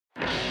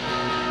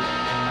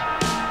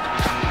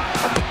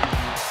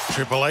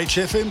Triple H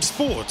FM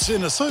Sports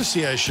in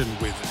association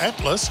with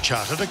Atlas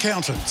Chartered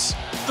Accountants.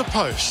 The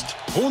Post,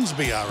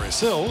 Hornsby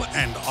RSL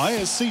and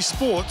ISC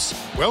Sports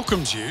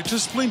welcomes you to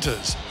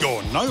Splinters,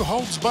 your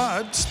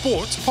no-holds-barred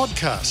sports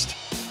podcast.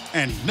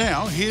 And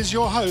now here's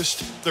your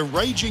host, the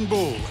Raging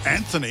Bull,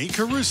 Anthony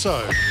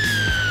Caruso.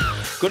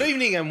 Good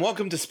evening and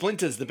welcome to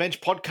Splinters, the Bench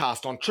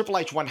podcast on Triple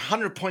H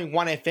 100.1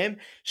 FM,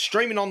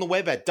 streaming on the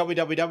web at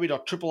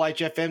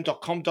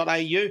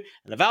www.triplehfm.com.au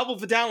and available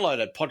for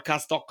download at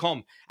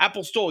podcast.com,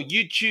 Apple Store,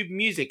 YouTube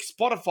Music,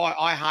 Spotify,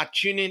 iHeart,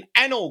 TuneIn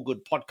and all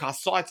good podcast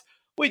sites.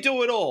 We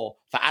do it all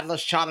for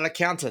Atlas Chartered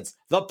Accountants,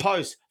 The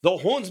Post, the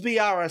Hornsby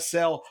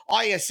RSL,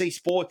 ISC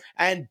Sport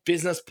and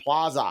Business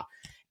Plaza.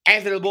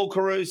 Anthony Bull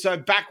Caruso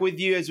back with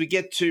you as we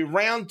get to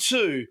round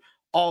two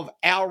of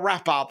our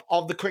wrap-up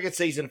of the cricket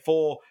season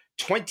for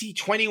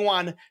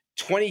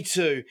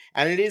 2021-22,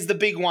 and it is the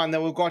big one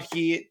that we've got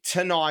here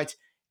tonight.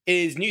 It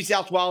is New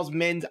South Wales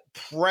Men's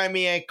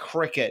Premier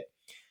Cricket.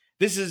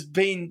 This has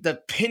been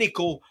the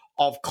pinnacle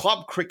of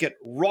club cricket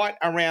right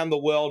around the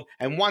world,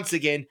 and once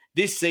again,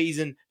 this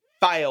season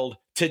failed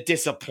to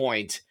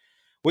disappoint.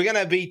 We're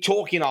going to be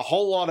talking a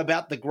whole lot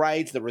about the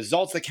grades, the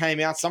results that came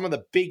out, some of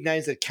the big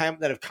names that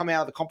have come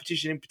out of the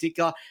competition in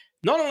particular.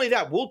 Not only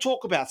that, we'll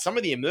talk about some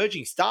of the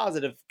emerging stars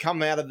that have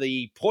come out of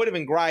the Poitevin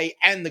and Grey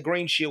and the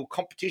Green Shield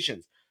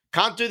competitions.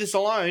 Can't do this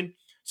alone.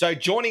 So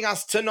joining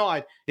us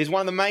tonight is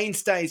one of the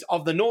mainstays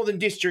of the Northern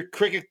District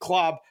Cricket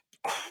Club,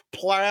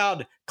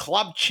 proud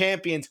club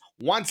champions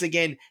once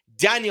again,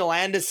 Daniel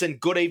Anderson.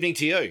 Good evening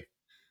to you.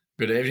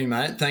 Good evening,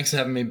 mate. Thanks for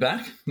having me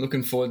back.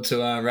 Looking forward to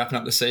wrapping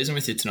up the season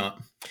with you tonight.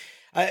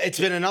 It's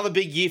been another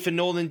big year for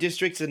Northern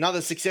Districts,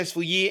 another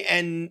successful year,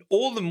 and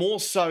all the more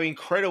so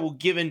incredible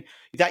given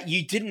that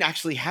you didn't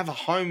actually have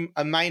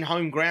a main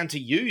home ground to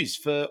use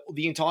for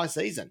the entire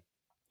season.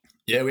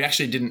 Yeah, we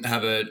actually didn't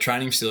have a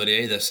training facility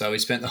either, so we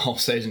spent the whole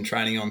season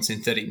training on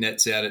synthetic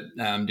nets out at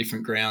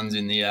different grounds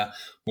in the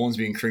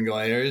Hornsby and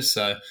Kringai areas.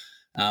 So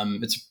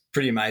it's a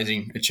pretty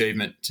amazing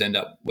achievement to end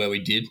up where we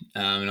did,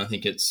 and I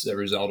think it's a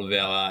result of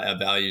our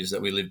values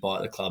that we live by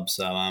at the club.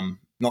 So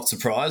not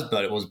surprised,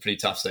 but it was a pretty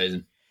tough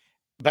season.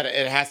 But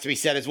it has to be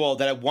said as well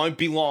that it won't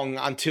be long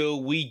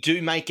until we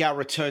do make our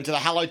return to the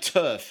hallowed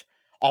turf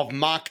of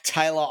Mark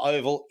Taylor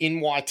Oval in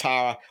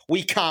Waitara.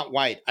 We can't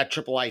wait at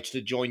Triple H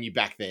to join you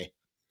back there.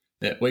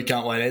 Yeah, we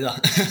can't wait either.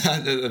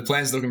 The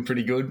plan's looking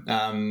pretty good.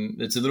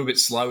 It's a little bit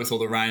slow with all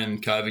the rain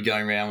and COVID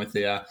going around with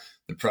the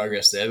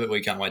progress there, but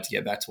we can't wait to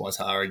get back to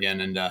Waitara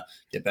again and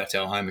get back to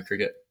our home of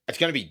cricket. It's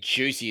going to be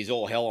juicy as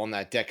all hell on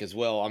that deck as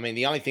well. I mean,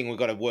 the only thing we've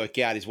got to work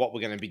out is what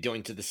we're going to be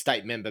doing to the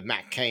state member,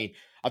 Matt Keane.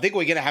 I think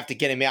we're going to have to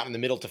get him out in the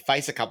middle to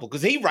face a couple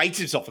because he rates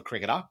himself a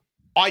cricketer.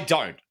 I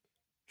don't.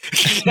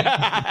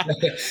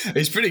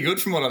 He's pretty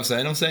good from what I've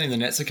seen. I've seen him in the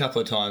nets a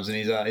couple of times and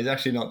he's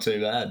actually not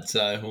too bad.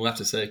 So we'll have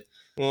to see.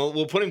 Well,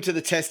 we'll put him to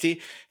the test here.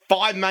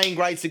 5 main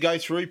grades to go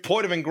through.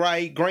 Poitevin and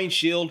Grey, Green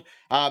Shield.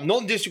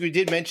 Northern District, we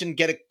did mention,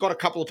 got a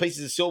couple of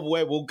pieces of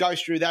silverware. We'll go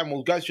through that and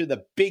we'll go through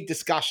the big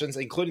discussions,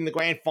 including the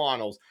grand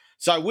finals.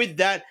 So with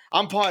that,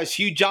 umpires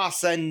Hugh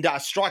Just and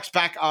Strikes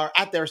Back are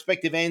at their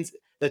respective ends.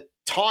 The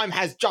time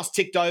has just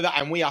ticked over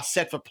and we are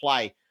set for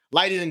play.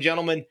 Ladies and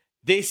gentlemen,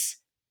 this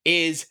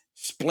is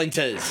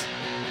Splinters.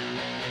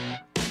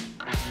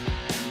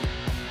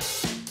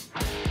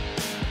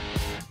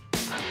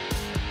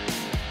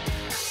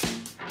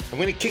 I'm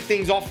going to kick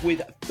things off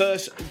with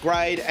first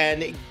grade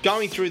and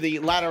going through the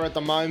ladder at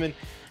the moment.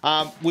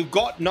 We've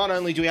got, not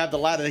only do we have the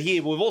ladder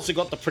here, we've also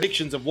got the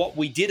predictions of what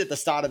we did at the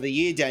start of the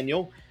year,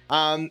 Daniel.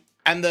 And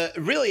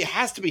really it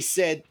has to be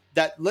said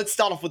that let's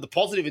start off with the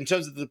positive in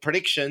terms of the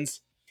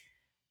predictions.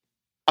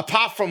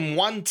 Apart from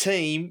one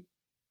team,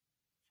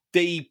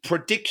 the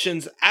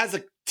predictions as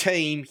a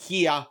team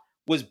here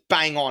was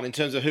bang on in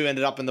terms of who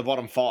ended up in the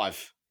bottom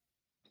 5.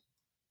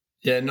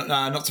 Yeah,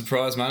 not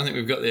surprised, mate. I think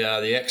we've got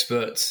the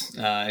experts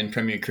in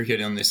Premier Cricket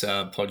on this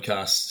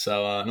podcast,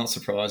 so not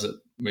surprised that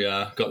we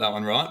got that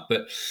one right.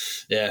 But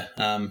yeah,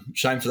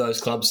 shame for those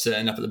clubs to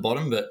end up at the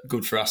bottom, but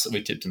good for us that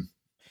we tipped them.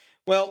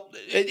 Well,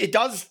 it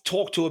does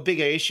talk to a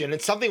bigger issue, and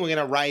it's something we're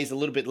going to raise a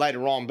little bit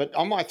later on, but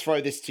I might throw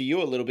this to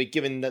you a little bit,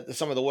 given that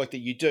some of the work that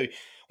you do.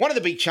 One of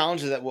the big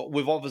challenges that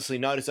we've obviously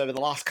noticed over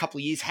the last couple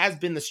of years has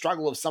been the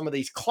struggle of some of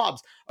these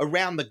clubs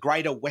around the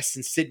greater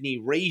Western Sydney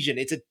region.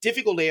 It's a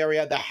difficult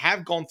area that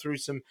have gone through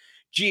some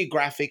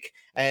geographic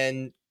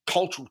and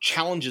cultural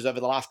challenges over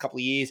the last couple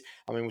of years.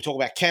 I mean, we talk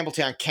about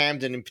Campbelltown,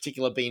 Camden in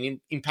particular being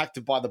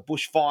impacted by the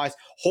bushfires,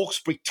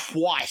 Hawkesbury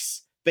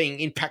twice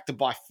being impacted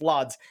by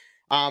floods.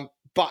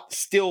 But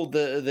still,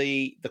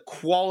 the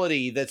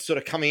quality that's sort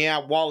of coming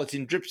out, while it's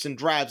in drips and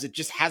drabs, it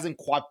just hasn't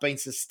quite been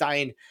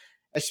sustained,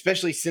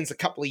 especially since a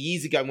couple of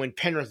years ago when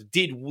Penrith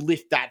did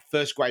lift that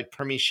first grade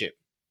premiership.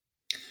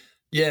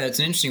 Yeah, it's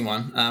an interesting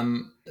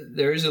one.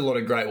 There is a lot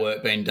of great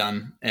work being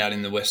done out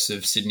in the west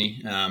of Sydney.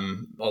 A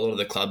lot of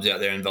the clubs out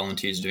there and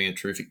volunteers are doing a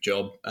terrific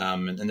job.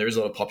 And there is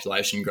a lot of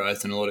population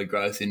growth and a lot of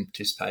growth in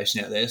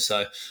participation out there.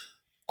 So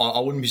I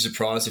wouldn't be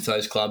surprised if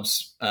those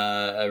clubs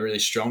are really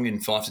strong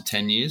in 5 to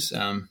 10 years.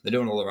 They're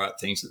doing all the right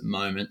things at the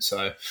moment.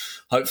 So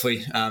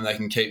hopefully they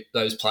can keep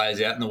those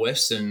players out in the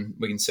West and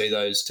we can see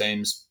those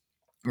teams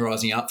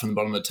rising up from the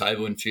bottom of the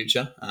table in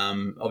future.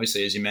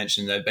 Obviously, as you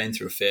mentioned, they've been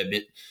through a fair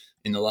bit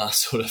in the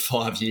last sort of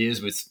 5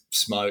 years with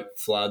smoke,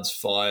 floods,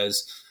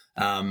 fires,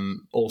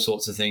 all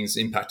sorts of things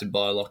impacted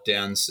by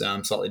lockdowns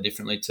slightly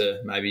differently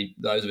to maybe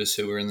those of us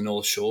who were in the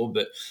North Shore.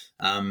 But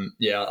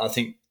I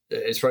think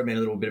it's probably been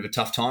a little bit of a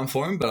tough time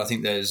for him, but I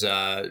think there's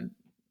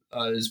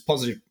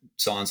positive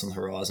signs on the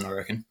horizon, I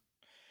reckon.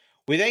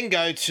 We then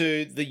go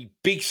to the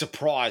big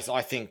surprise,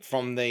 I think,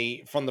 from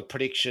the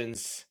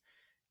predictions,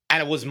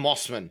 and it was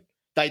Mossman.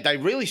 They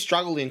really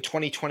struggled in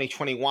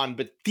 2020-21,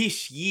 but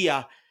this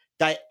year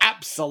they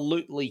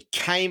absolutely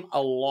came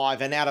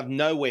alive and out of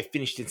nowhere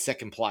finished in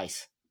second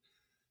place.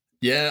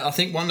 Yeah, I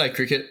think one-day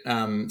cricket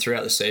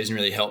throughout the season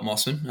really helped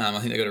Mossman. I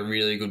think they got a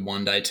really good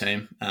one-day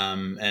team,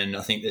 and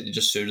I think that it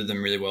just suited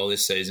them really well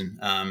this season.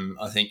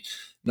 I think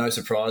no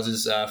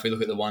surprises. If we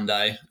look at the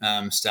one-day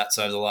stats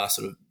over the last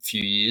sort of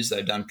few years,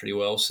 they've done pretty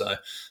well. So,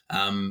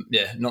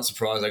 not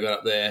surprised they got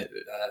up there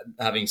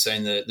having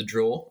seen the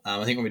draw.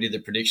 I think when we did the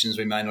predictions,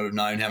 we may not have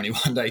known how many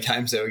one-day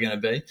games there were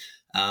going to be.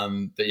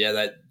 But yeah,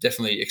 they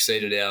definitely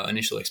exceeded our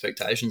initial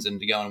expectations, and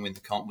to go and win the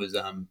comp was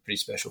pretty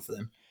special for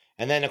them.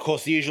 And then, of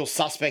course, the usual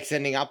suspects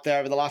ending up there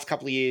over the last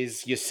couple of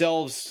years.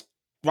 Yourselves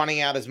running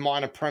out as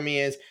minor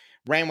premiers,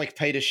 Randwick,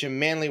 Petersham,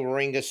 Manly,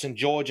 Warringah, St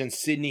George and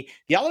Sydney.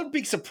 The other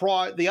big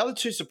surprise, the other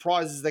two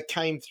surprises that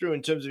came through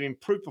in terms of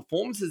improved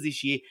performances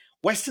this year,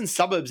 Western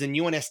Suburbs and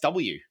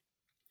UNSW.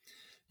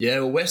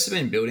 Yeah, well, West have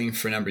been building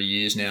for a number of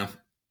years now.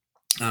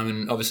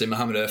 And obviously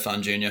Mohamed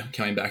Irfan Jr.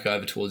 coming back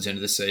over towards the end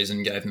of the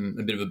season gave them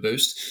a bit of a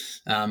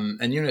boost. And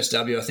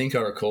UNSW, I think I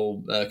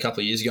recall a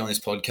couple of years ago on this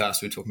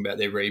podcast, we were talking about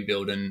their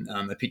rebuild, and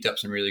they picked up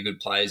some really good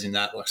players in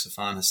that, like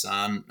Safan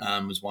Hassan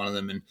was one of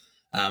them.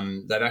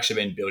 And they've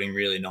actually been building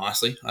really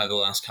nicely over the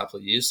last couple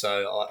of years.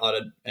 So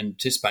I'd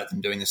anticipate them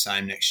doing the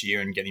same next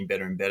year and getting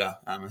better and better.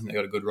 I think they've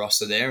got a good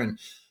roster there, and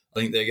I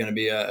think they're going to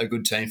be a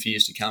good team for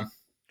years to come.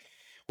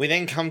 We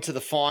then come to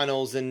the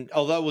finals, and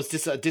although it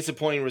was a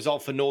disappointing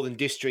result for Northern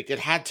District, it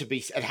has to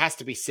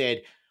be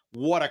said,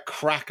 what a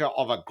cracker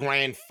of a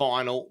grand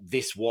final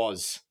this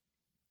was.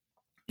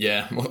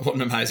 Yeah, what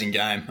an amazing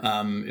game.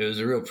 It was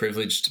a real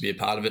privilege to be a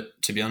part of it,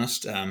 to be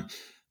honest.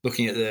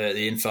 Looking at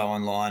the info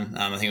online,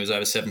 I think it was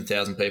over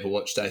 7,000 people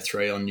watched day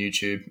 3 on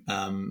YouTube.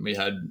 We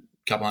had a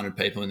couple hundred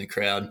people in the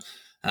crowd.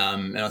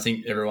 And I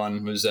think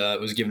everyone was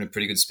given a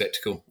pretty good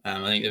spectacle.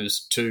 I think there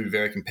was 2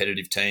 very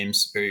competitive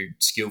teams, very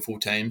skillful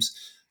teams.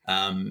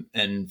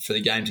 And for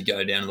the game to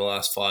go down to the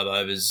last 5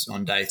 overs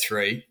on day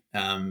 3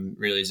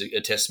 really is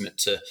a testament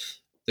to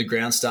the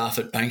ground staff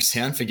at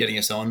Bankstown for getting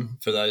us on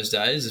for those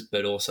days,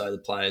 but also the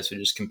players for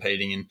just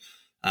competing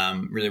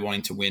and really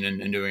wanting to win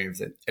and doing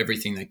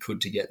everything they could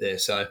to get there.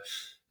 So,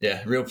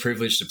 yeah, real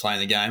privilege to play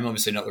in the game.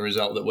 Obviously not the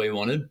result that we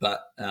wanted,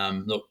 but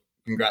look,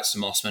 congrats to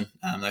Mossman.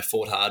 They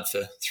fought hard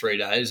for 3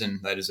 days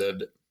and they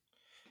deserved it.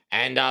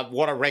 And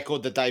what a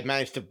record that they've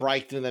managed to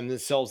break to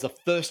themselves. The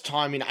first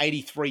time in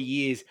 83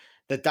 years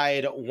that they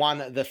had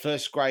won the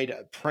first grade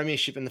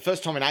premiership, and the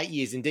first time in 8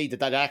 years, indeed,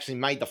 that they'd actually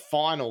made the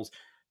finals,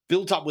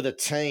 built up with a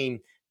team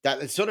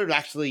that sort of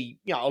actually,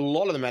 a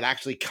lot of them had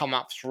actually come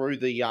up through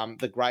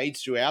the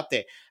grades throughout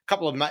there. A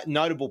couple of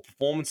notable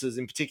performances,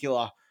 in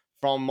particular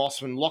from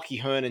Mossman, Lockie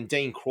Hearn and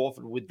Dean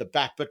Crawford with the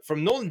bat. But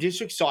from Northern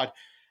District side,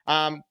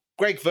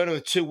 Greg Vernon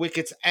with 2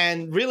 wickets,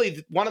 and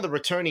really one of the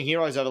returning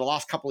heroes over the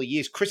last couple of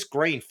years, Chris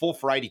Green, 4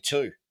 for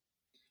 82.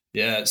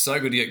 Yeah, it's so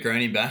good to get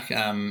Greenie back.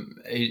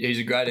 He's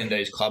a great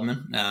ND's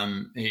clubman.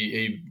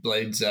 He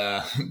bleeds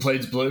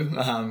blue.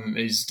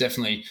 He's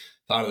definitely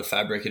part of the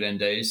fabric at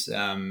ND's.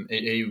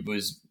 He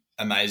was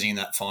amazing in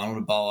that final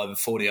to bowl over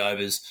 40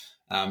 overs,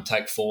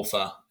 take 4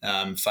 for,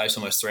 face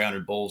almost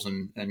 300 balls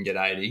and get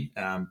 80.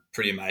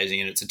 Pretty amazing,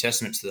 and it's a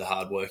testament to the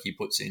hard work he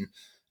puts in.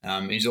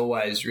 He's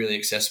always really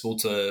accessible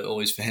to all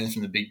his fans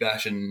from the Big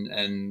Bash and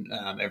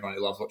everyone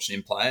who loves watching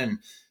him play, and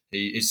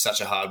he is such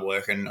a hard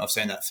worker, and I've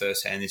seen that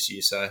firsthand this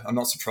year, so I'm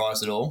not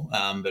surprised at all,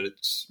 but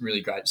it's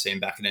really great to see him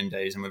back at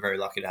ND's, and we're very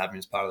lucky to have him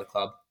as part of the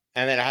club.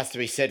 And then it has to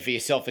be said for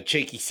yourself, a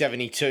cheeky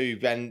 72,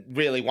 and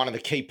really one of the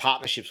key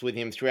partnerships with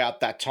him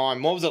throughout that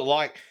time. What was it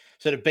like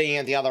sort of being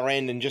at the other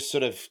end and just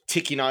sort of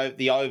ticking over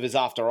the overs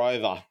after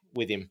over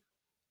with him?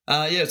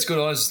 Yeah, it's good.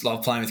 I always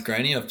love playing with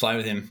Greenie. I've played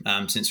with him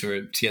since we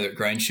were together at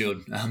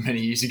Greenshield many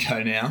years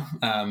ago now,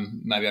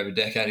 maybe over a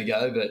decade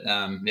ago. But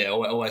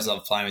always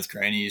loved playing with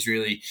Greenie. He's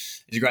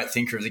a great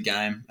thinker of the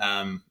game.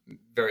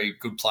 Very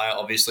good player,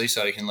 obviously,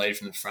 so he can lead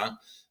from the front.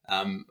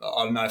 I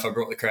don't know if I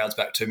brought the crowds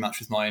back too much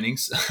with my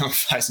innings. I'm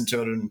facing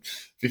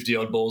 250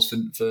 odd balls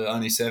for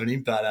only 70,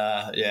 but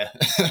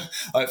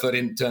hopefully I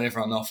didn't turn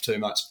everyone off too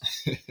much.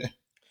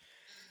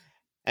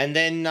 And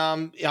then,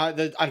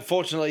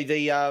 unfortunately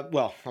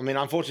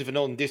for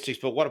Northern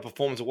Districts, but what a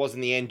performance it was in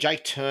the end.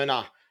 Jake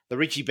Turner, the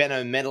Richie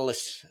Benno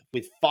medalist,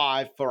 with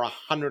 5 for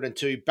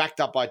 102,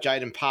 backed up by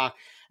Jaden Park.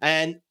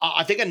 And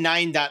I think a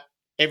name that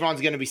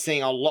everyone's going to be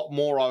seeing a lot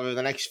more over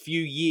the next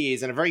few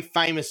years, and a very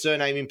famous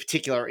surname in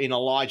particular in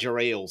Elijah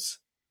Eales.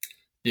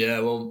 Yeah,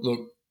 well,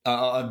 look,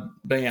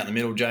 being out in the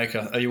middle, Jake,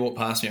 you walked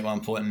past me at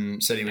one point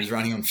and said he was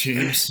running on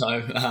fumes.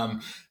 So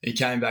he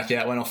came back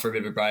out, went off for a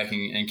bit of a break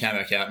and came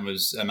back out and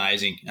was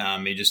amazing.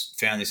 He just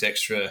found this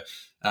extra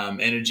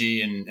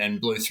energy and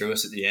blew through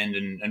us at the end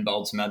and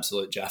bowled some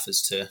absolute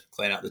jaffers to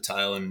clean up the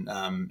tail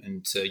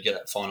and to get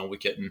that final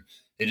wicket. And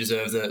he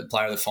deserved the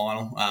player of the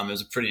final. It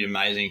was a pretty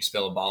amazing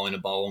spell of bowling to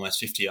bowl almost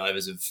 50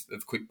 overs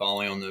of quick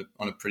bowling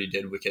on a pretty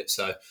dead wicket.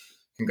 So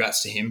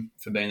congrats to him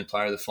for being the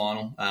player of the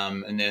final.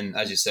 And then,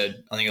 as you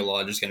said, I think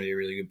Elijah's going to be a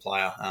really good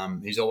player.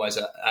 He's always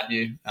at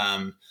you,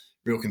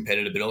 real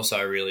competitor, but also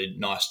a really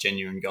nice,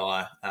 genuine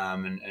guy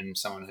and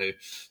someone who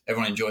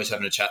everyone enjoys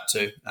having a chat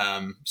to.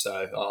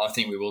 So I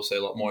think we will see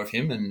a lot more of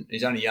him. And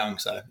he's only young,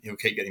 so he'll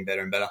keep getting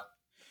better and better.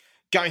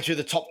 Going through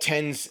the top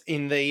 10s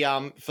in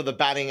the for the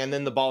batting and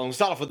then the bowling. We'll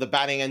start off with the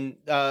batting, and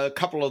a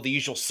couple of the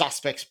usual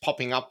suspects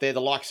popping up there, the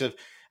likes of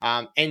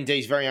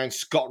ND's very own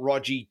Scott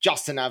Rodgie,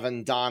 Justin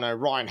Avendano,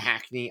 Ryan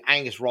Hackney,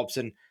 Angus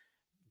Robson,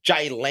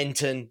 Jay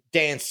Lenton,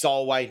 Dan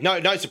Solway.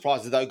 No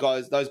surprise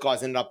that those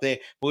guys ended up there.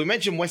 But we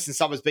mentioned Western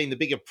Suburbs being the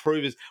big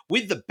improvers.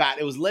 With the bat,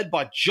 it was led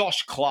by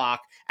Josh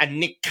Clark and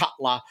Nick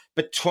Cutler,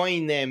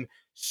 between them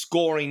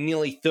scoring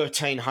nearly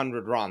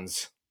 1,300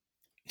 runs.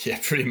 Yeah,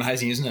 pretty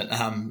amazing, isn't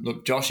it?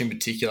 Look, Josh in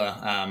particular,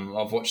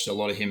 I've watched a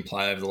lot of him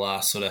play over the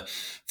last sort of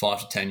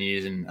 5 to 10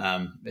 years, and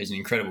he's an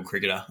incredible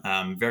cricketer,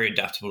 very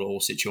adaptable to all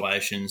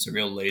situations, a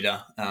real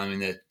leader in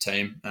their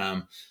team.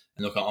 And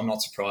look, I'm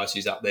not surprised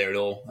he's up there at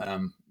all.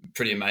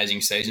 Pretty amazing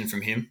season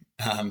from him.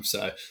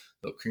 So,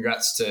 look,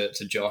 congrats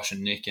to Josh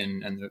and Nick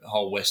and the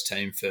whole West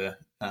team for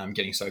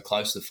getting so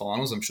close to the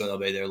finals. I'm sure they'll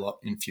be there a lot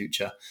in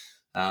future.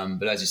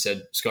 But as you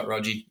said, Scott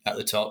Rodgie at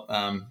the top,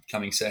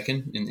 coming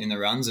second in the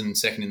runs and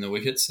second in the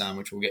wickets,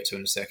 which we'll get to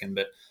in a second.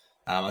 But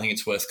I think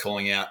it's worth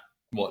calling out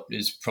what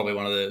is probably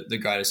one of the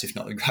greatest, if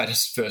not the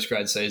greatest,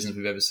 first-grade seasons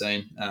we've ever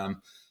seen.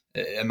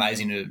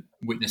 Amazing to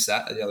witness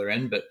that at the other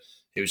end, but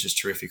it was just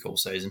terrific all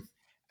season.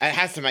 It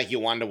has to make you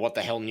wonder what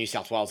the hell New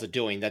South Wales are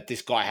doing, that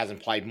this guy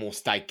hasn't played more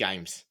state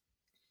games.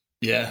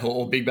 Yeah,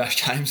 or Big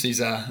Bash games.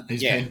 He's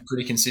been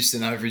pretty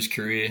consistent over his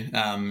career.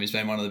 He's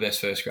been one of the best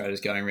first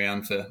graders going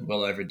around for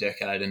well over a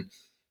decade. And,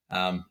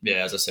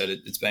 as I said,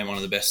 it's been one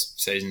of the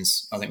best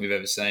seasons I think we've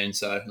ever seen.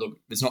 So, look,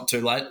 it's not too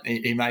late.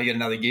 He may get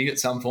another gig at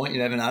some point. You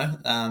never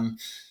know.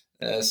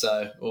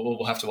 So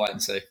we'll have to wait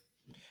and see.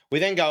 We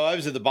then go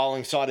over to the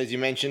bowling side, as you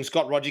mentioned.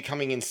 Scott Rodgie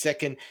coming in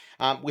second.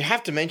 We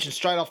have to mention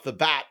straight off the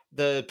bat,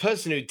 the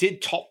person who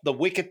did top the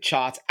wicket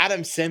charts,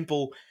 Adam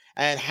Semple,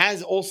 and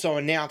has also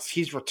announced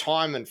his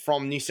retirement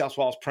from New South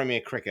Wales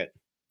Premier Cricket.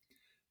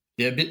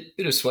 Yeah, bit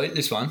of sweet,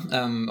 this one.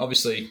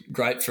 Obviously,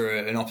 great for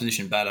an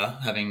opposition batter,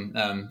 having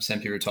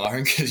Sempe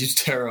retiring, because he's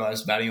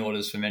terrorised batting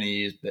orders for many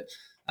years. But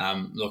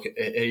look,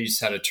 he's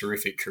had a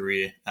terrific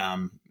career.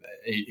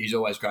 He's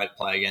always great to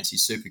play against.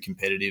 He's super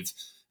competitive.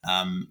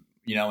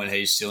 When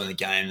he's still in the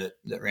game,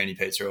 that Randy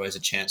Pete's are always a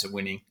chance of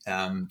winning.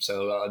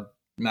 So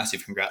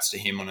massive congrats to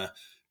him on a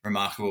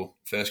remarkable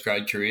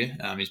first-grade career.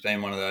 He's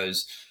been one of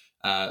those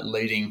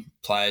leading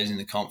players in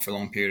the comp for a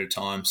long period of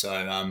time.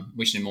 So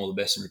wishing him all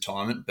the best in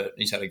retirement, but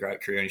he's had a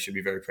great career and he should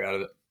be very proud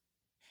of it.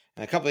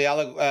 A couple of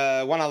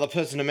other, one other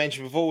person to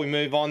mention before we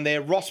move on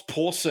there, Ross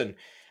Pawson,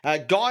 a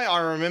guy I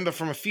remember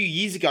from a few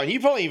years ago, and you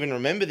probably even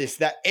remember this,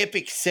 that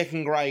epic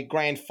second grade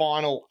grand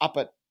final up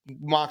at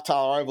Mark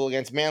Taylor Oval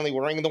against Manly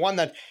Warringah, the one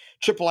that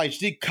Triple H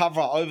did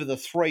cover over the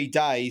 3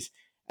 days.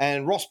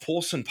 And Ross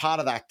Pawson, part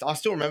of that. I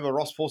still remember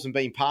Ross Pawson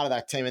being part of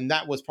that team, and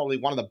that was probably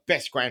one of the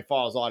best grand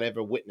finals I'd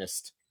ever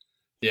witnessed.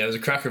 Yeah, it was a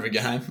cracker of a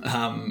game.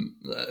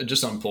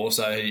 Just on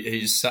Pauso,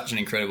 he's such an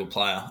incredible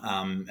player,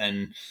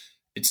 and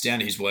it's down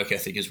to his work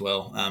ethic as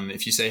well.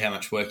 If you see how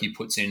much work he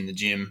puts in the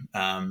gym,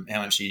 how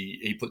much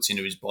he puts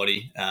into his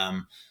body,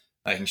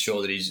 making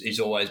sure that he's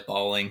always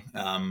bowling.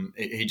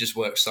 He just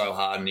works so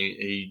hard, and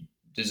he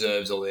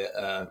deserves all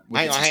the.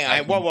 Hang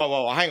on.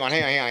 Whoa. Hang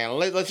on.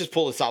 Let's just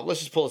pull this up.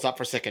 Let's just pull this up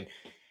for a second.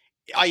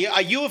 Are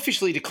you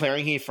officially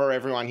declaring here for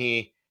everyone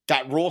here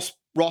that Ross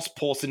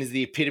Pawson is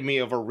the epitome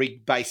of a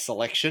rig-based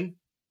selection?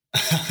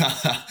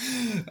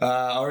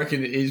 I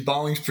reckon his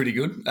bowling's pretty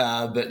good,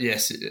 but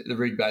yes, the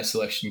rig-based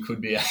selection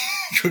could be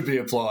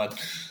applied.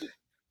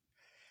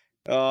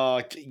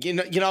 You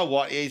know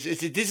what?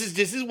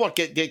 This is what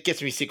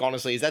gets me sick.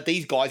 Honestly, is that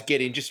these guys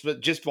get in just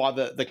by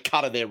the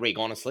cut of their rig.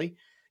 Honestly,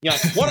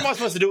 what am I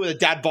supposed to do with a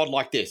dad bod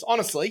like this?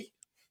 Honestly.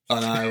 I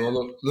know. Well,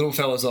 look, little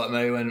fellas like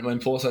me, when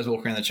Pauso's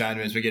walking around the change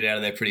rooms, we get out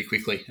of there pretty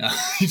quickly.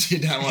 You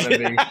don't want to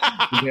be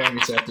comparing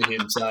yourself to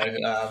him. So,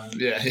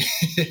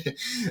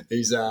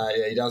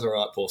 he does all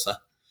right, Pauso.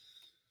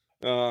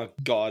 Oh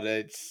God,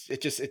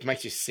 it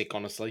makes you sick,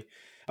 honestly.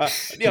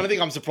 The only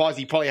thing I'm surprised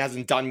he probably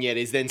hasn't done yet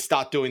is then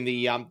start doing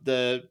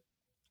the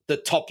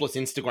topless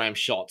Instagram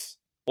shots,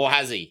 or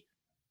has he?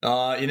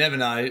 You never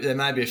know. There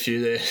may be a few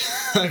there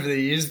over the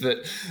years, but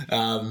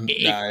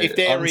if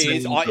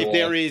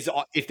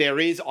there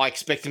is, I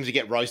expect him to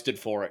get roasted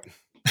for it.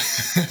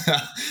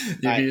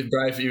 You'd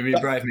be a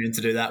brave man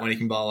to do that when he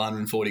can bowl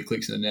 140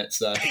 clicks in the net.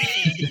 So,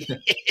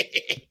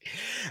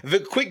 the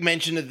quick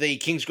mention of the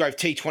Kingsgrove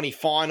T20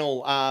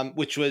 final,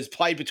 which was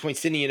played between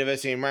Sydney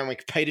University and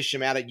Randwick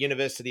Petersham out at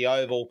University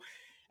Oval,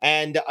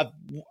 and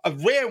a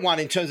rare one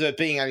in terms of it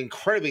being an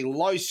incredibly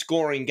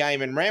low-scoring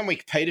game, and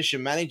Randwick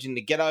Petersham managing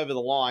to get over the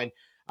line.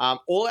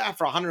 All out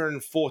for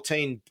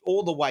 114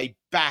 all the way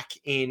back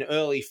in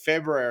early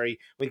February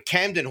when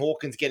Camden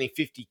Hawkins getting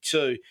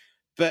 52.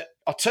 But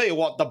I'll tell you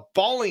what, the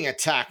bowling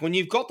attack, when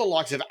you've got the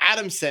likes of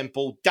Adam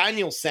Semple,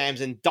 Daniel Sams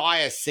and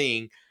Dyer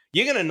Singh,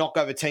 you're going to knock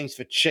over teams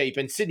for cheap.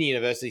 And Sydney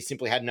University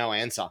simply had no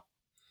answer.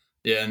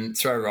 Yeah, and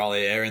throw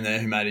Riley Eyre in there,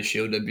 who made his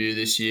Shield debut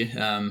this year.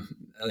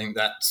 I think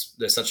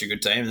they're such a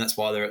good team, and that's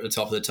why they're at the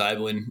top of the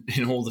table in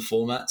all the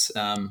formats.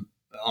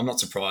 I'm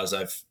not surprised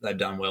they've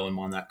done well and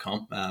won that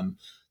comp.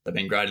 They've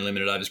been great in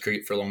limited overs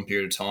cricket for a long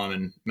period of time,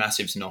 and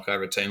massive to knock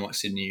over a team like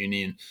Sydney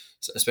Uni, and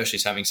especially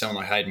having someone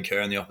like Hayden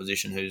Kerr in the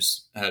opposition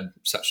who's had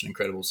such an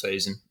incredible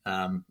season.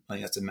 I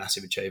think that's a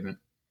massive achievement.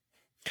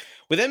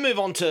 We then move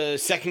on to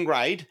second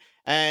grade,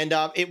 and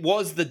it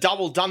was the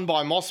double done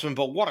by Mossman,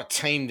 but what a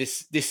team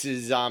this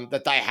is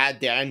that they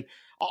had there. And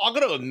I've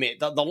got to admit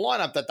that the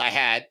lineup that they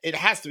had, it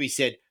has to be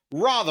said,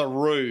 rather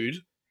rude,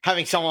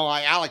 having someone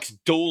like Alex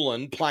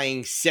Doolan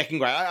playing second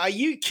grade. Are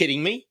you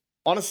kidding me,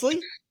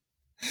 honestly?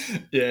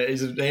 Yeah,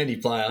 he's a handy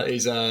player.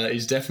 He's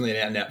definitely an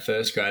out-and-out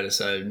first grader,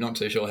 so not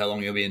too sure how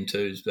long he'll be in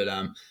twos. But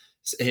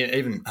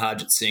even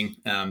Harjit Singh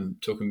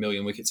took 1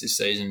 million wickets this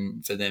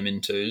season for them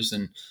in twos,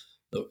 and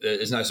look,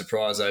 there's no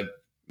surprise they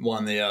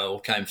won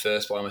came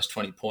first by almost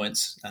 20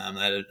 points.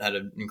 They had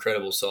an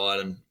incredible side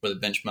and were the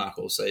benchmark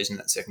all season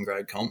that second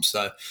grade comp.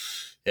 So,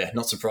 yeah,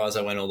 not surprised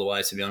they went all the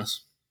way, to be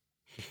honest.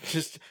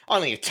 Just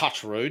only a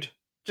touch rude,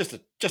 just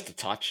a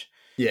touch.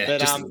 Yeah,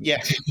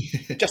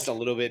 but just a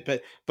little bit.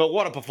 But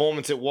what a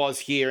performance it was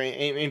here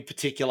in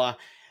particular,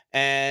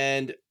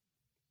 and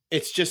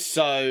it's just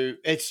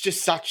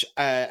such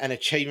an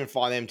achievement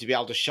for them to be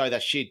able to show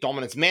that sheer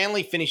dominance.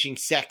 Manly finishing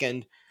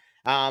second,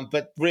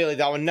 but really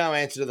they were no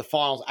answer to the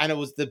finals, and it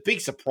was the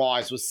big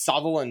surprise was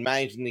Sutherland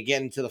managing to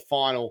get into the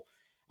final.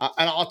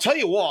 And I'll tell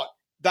you what,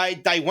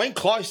 they went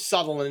close,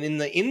 Sutherland,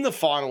 in the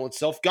final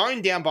itself,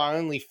 going down by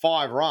only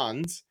 5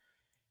 runs.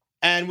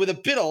 And with a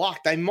bit of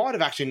luck, they might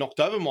have actually knocked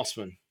over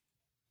Mossman.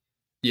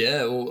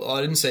 Yeah, well, I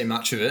didn't see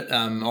much of it.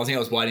 I think I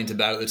was waiting to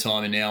bat at the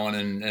time in our one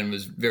and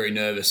was very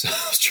nervous. I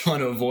was trying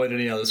to avoid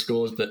any other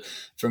scores, but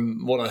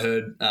from what I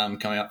heard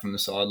coming up from the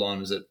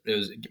sideline was that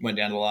it went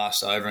down to the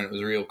last over and it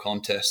was a real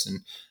contest. And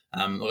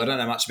I don't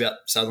know much about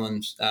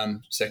Sutherland's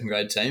second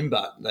grade team,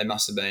 but they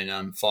must have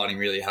been fighting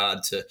really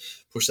hard to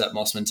push that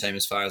Mossman team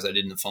as far as they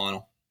did in the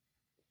final.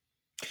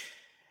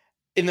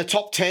 In the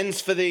top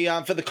 10s for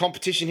the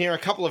competition here, a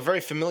couple of very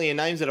familiar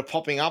names that are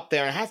popping up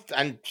there,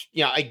 and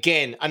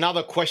again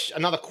another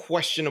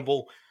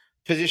questionable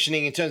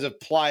positioning in terms of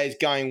players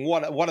going.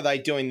 What are they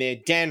doing there?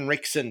 Dan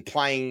Rickson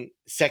playing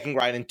second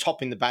grade and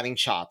topping the batting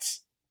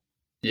charts.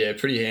 Yeah,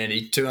 pretty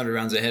handy. 200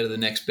 runs ahead of the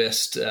next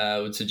best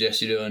would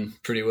suggest you're doing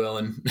pretty well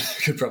and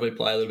could probably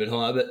play a little bit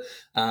higher. But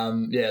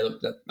look,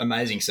 that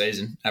amazing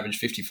season, average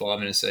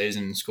 55 in a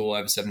season, score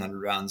over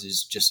 700 runs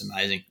is just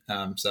amazing.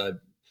 So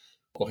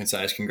all I can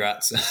say is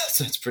congrats.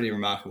 So it's pretty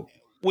remarkable.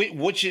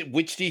 Which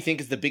do you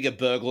think is the bigger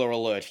burglar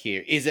alert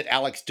here? Is it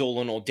Alex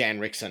Doolan or Dan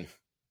Rickson?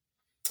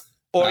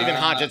 Or even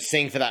Harjit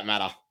Singh for that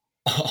matter?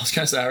 I was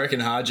going to say, I reckon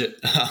Harjit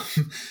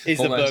is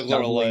the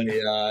burglar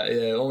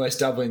alert. Almost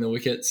doubling the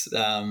wickets,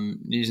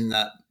 using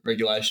that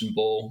regulation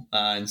ball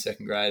in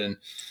second grade and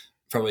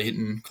probably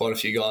hitting quite a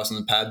few guys on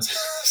the pads.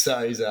 So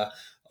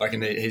I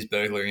reckon he's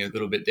burglaring a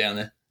little bit down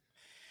there.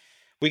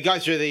 We go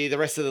through the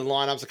rest of the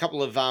lineups.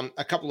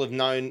 A couple of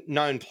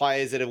known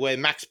players that are where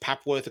Max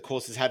Papworth, of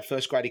course, has had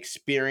first grade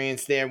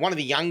experience there. One of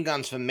the young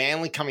guns for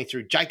Manly coming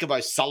through, Jacob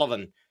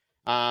O'Sullivan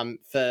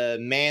for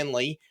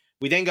Manly.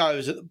 We then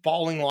go to the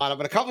bowling lineup,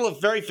 and a couple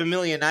of very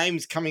familiar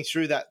names coming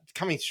through the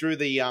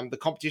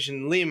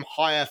competition. Liam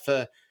Hire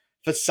for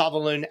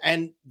Sutherland,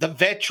 and the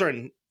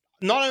veteran,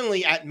 not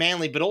only at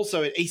Manly but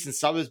also at Eastern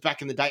Suburbs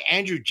back in the day,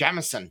 Andrew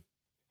Jamison.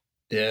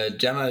 Yeah,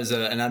 Jamo is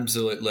an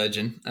absolute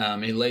legend.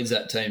 He leads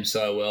that team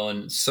so well,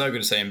 and it's so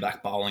good to see him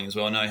back bowling as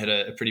well. I know he had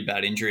a pretty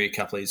bad injury a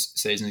couple of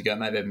seasons ago,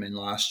 maybe even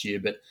last year,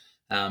 but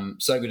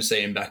so good to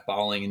see him back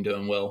bowling and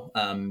doing well.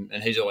 And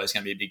he's always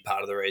going to be a big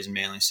part of the reason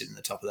Manly's sitting at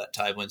the top of that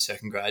table in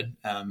second grade.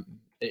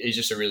 He's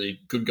just a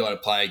really good guy to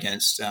play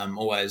against,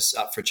 always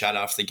up for a chat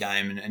after the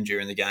game and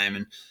during the game,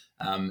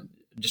 and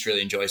just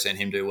really enjoy seeing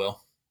him do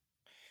well.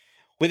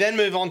 We then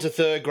move on to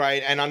third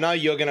grade, and I know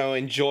you're going to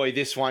enjoy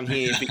this one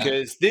here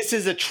because this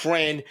is a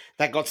trend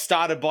that got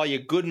started by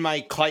your good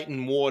mate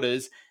Clayton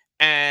Waters,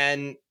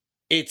 and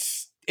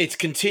it's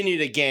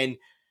continued again.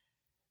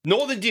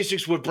 Northern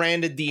Districts were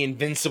branded the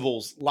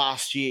Invincibles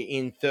last year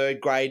in third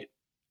grade.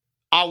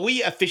 Are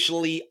we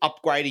officially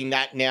upgrading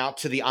that now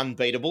to the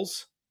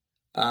Unbeatables?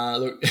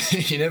 Look,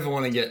 you never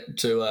want to get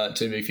too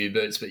big for your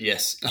boots, but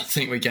yes, I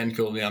think we can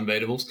call them the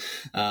Unbeatables.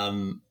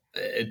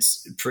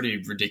 It's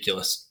pretty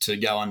ridiculous to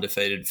go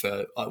undefeated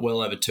for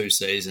well over 2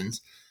 seasons.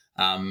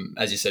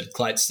 As you said,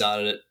 Clayton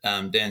started it.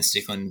 Dan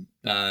Stickland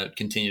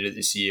continued it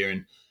this year,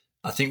 and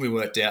I think we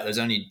worked out there's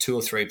only 2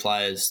 or 3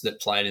 players that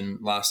played in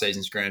last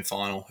season's grand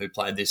final who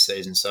played this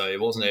season. So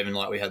it wasn't even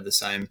like we had the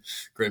same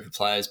group of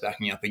players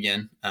backing up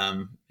again.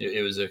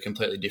 It was a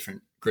completely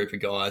different group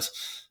of guys.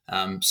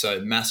 So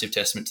massive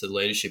testament to the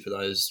leadership of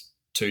those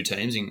 2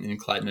 teams in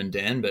Clayton and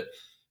Dan. But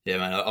yeah,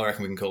 man, I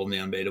reckon we can call them the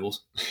unbeatables.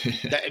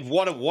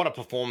 What a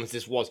performance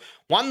this was.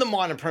 Won the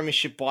minor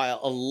premiership by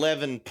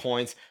 11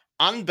 points.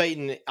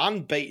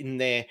 Unbeaten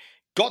there.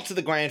 Got to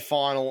the grand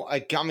final,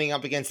 coming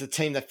up against the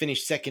team that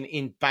finished second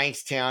in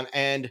Bankstown.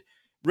 And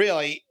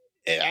really,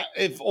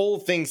 if all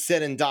things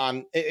said and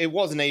done, it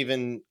wasn't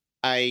even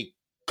a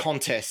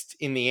contest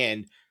in the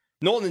end.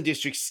 Northern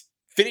Districts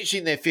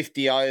finishing their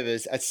 50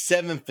 overs at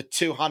 7 for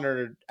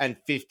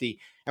 250.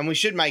 And we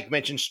should make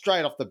mention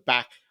straight off the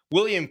back,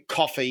 William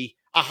Coffey,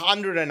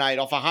 108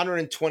 off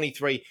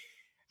 123,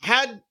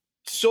 had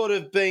sort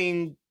of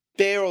been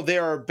there or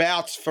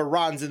thereabouts for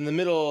runs in the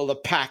middle of the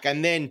pack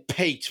and then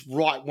peaked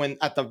right when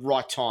at the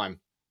right time.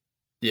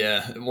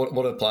 Yeah,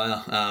 what a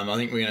player. I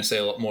think we're going to see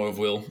a lot more of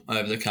Will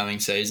over the coming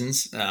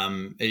seasons.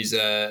 He's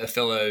a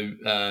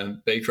fellow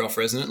Beecroft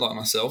resident like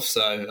myself,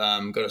 so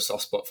got a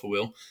soft spot for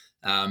Will.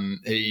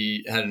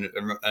 He had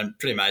a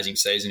pretty amazing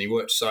season. He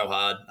worked so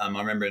hard. I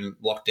remember in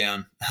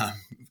lockdown,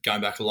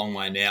 going back a long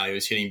way now, he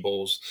was hitting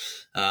balls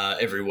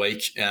every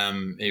week.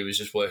 He was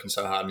just working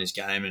so hard in his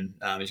game,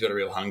 and he's got a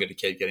real hunger to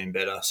keep getting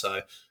better.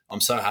 So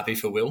I'm so happy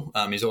for Will.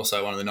 He's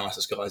also one of the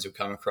nicest guys you'll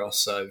come across.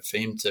 So for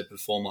him to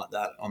perform like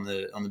that on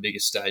the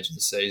biggest stage of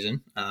the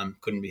season,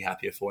 couldn't be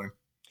happier for him.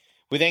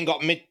 We then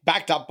got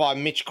backed up by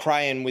Mitch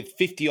Crayon with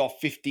 50 off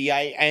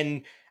 58,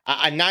 and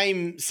a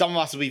name some of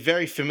us will be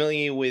very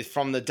familiar with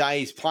from the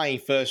days playing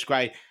first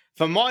grade.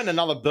 For mine,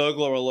 another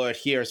burglar alert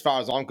here as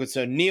far as I'm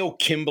concerned. Neil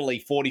Kimberley,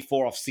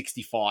 44 off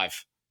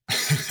 65.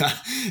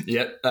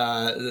 Yep,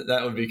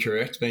 that would be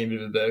correct. Being a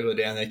bit of a burglar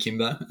down there,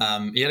 Kimbo.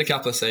 He had a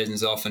couple of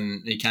seasons off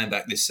and he came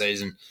back this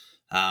season.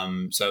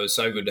 So it was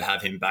so good to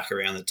have him back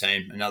around the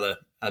team. Another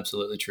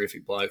absolutely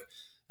terrific bloke.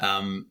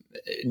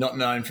 Not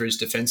known for his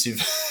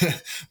defensive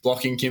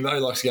blocking, Kimbo. He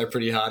likes to go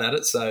pretty hard at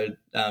it. So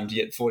to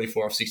get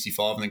 44 off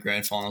 65 in the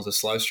grand final is a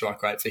slow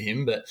strike rate for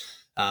him. But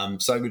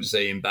so good to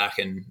see him back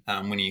and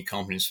winning a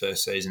comp in his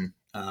first season,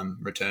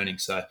 returning.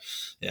 So,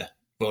 yeah,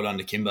 well done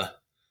to Kimbo.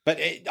 But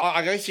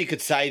I guess you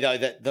could say, though,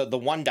 that the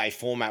one-day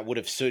format would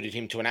have suited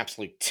him to an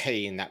absolute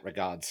T in that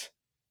regards.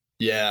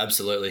 Yeah,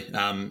 absolutely.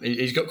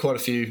 He's got quite a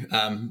few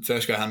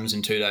first grade hundreds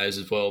in 2 days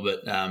as well,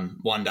 but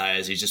one day,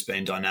 as he's just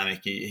been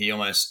dynamic, he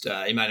almost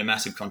he made a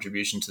massive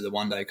contribution to the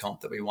one-day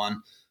comp that we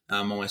won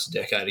almost a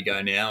decade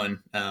ago now,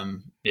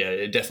 and yeah,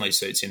 it definitely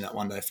suits him, that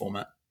one-day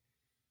format.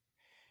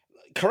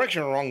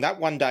 Correction or wrong, that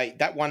one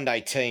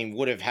day team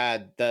would have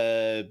had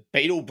the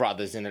Beetle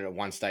brothers in it at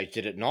one stage,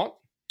 did it not?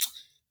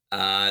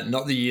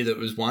 Not the year that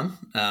was won,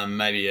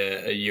 maybe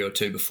a year or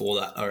two before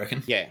that, I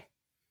reckon.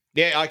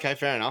 Yeah, okay,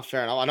 fair enough.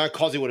 I know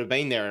Cozzy would have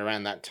been there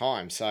around that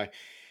time. So,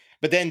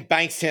 but then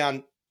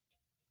Bankstown,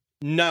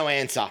 no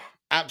answer.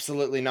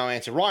 Absolutely no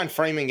answer. Ryan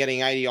Freeman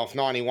getting 80 off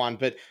 91,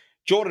 but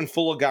Jordan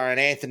Fulliger and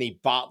Anthony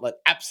Bartlett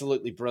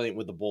absolutely brilliant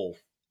with the ball.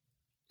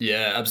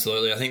 Yeah,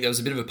 absolutely. I think there was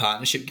a bit of a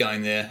partnership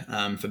going there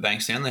for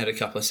Bankstown. They had a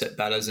couple of set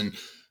batters, and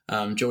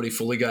Geordie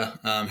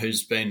Fulliger,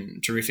 who's been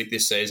terrific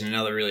this season,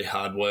 another really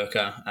hard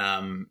worker,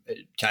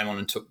 came on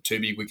and took 2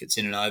 big wickets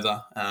in and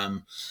over.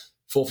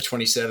 4 for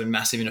 27,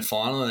 massive in a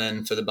final. And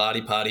then for the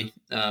Barty party,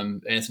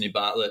 Anthony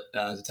Bartlett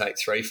to take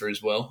 3 for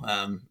as well.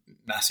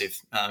 Massive.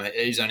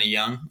 He's only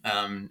young,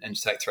 and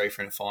to take 3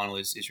 for in a final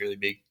is really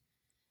big.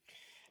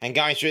 And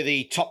going through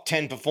the top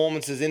 10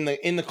 performances in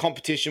the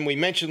competition, we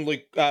mentioned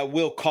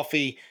Will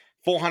Coffey,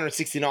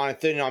 469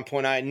 at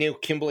 39.8. Neil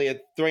Kimberley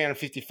at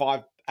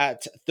 355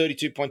 at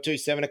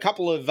 32.27. A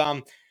couple of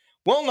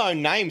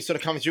well-known names sort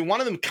of coming through. One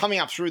of them coming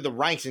up through the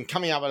ranks and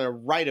coming up at a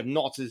rate of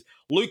knots is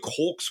Luke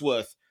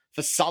Hawksworth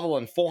for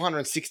Sutherland,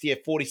 460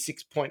 at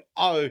 46.0.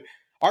 I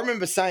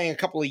remember saying a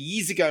couple of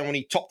years ago when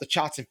he topped the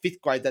charts in 5th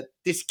grade that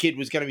this kid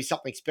was going to be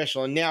something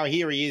special, and now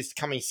here he is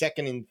coming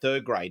second in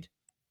 3rd grade.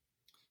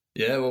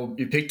 Yeah, well,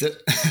 you picked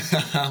it.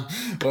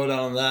 Well done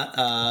on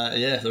that.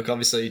 Yeah, look,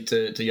 obviously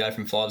to go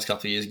from 5s a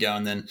couple of years ago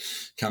and then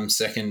come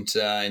second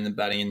in the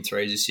batting in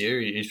 3s this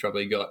year, he's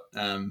probably got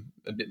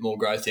a bit more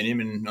growth in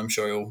him, and I'm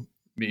sure he'll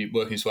be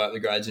working his way up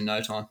the grades in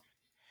no time.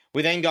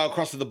 We then go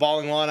across to the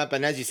bowling lineup,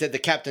 and as you said, the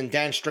captain,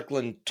 Dan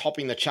Strickland,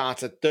 topping the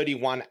charts at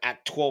 31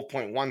 at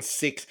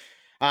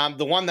 12.16.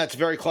 The one that's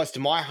very close to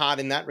my heart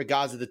in that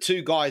regards are the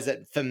 2 guys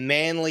that for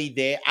Manly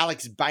there,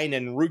 Alex Bain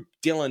and Roop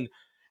Dillon.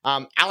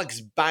 Alex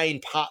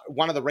Bain,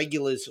 one of the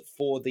regulars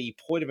for the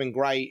Poitevin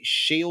Grey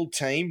Shield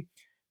team,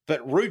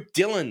 but Roop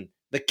Dillon,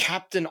 the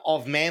captain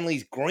of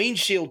Manly's Green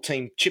Shield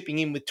team, chipping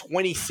in with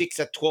 26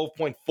 at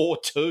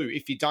 12.42,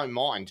 if you don't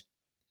mind.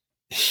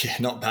 Yeah,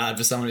 not bad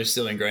for someone who's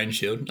still in Green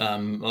Shield.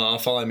 I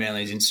follow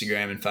Manly's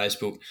Instagram and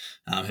Facebook,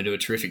 who do a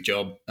terrific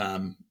job,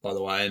 by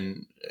the way.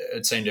 And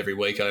it seemed every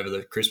week over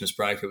the Christmas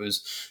break it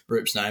was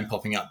Rup's name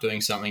popping up doing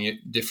something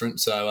different.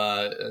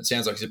 So it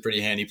sounds like he's a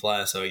pretty handy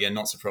player. So, again,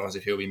 not surprised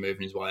if he'll be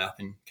moving his way up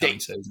in coming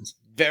seasons.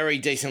 Very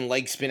decent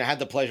leg spinner. I had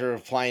the pleasure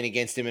of playing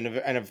against him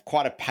and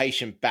quite a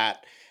patient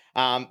bat.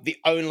 The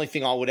only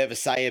thing I would ever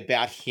say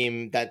about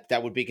him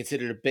that would be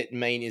considered a bit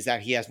mean is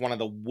that he has one of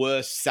the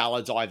worst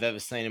salads I've ever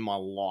seen in my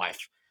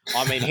life.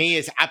 I mean, he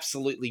has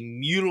absolutely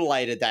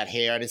mutilated that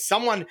hair. And as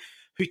someone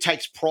who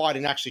takes pride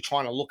in actually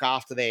trying to look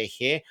after their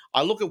hair,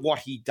 I look at what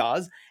he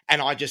does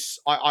and I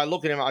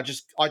look at him, I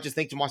just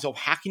think to myself,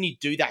 how can you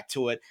do that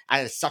to it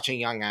at such a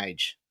young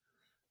age?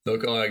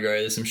 Look, I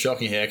agree. There's some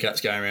shocking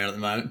haircuts going around at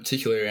the moment,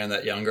 particularly around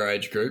that younger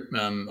age group.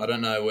 I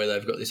don't know where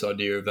they've got this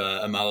idea of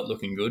a mullet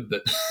looking good,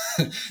 but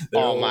they're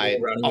all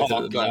running with it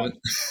at the moment.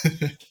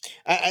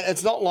 And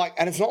it's not like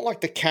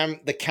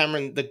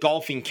the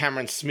golfing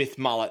Cameron Smith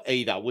mullet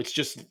either, which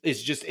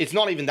it's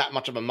not even that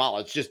much of a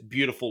mullet. It's just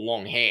beautiful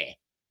long hair.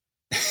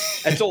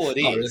 That's all it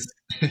is.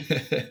 Oh,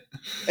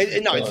 really?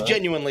 It's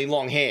genuinely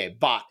long hair,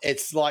 but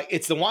it's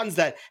the ones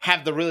that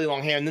have the really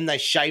long hair and then they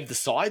shave the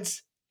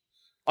sides.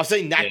 I've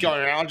seen that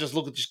going around. I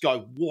just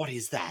go, what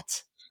is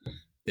that?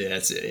 Yeah,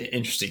 it's an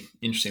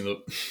interesting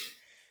look.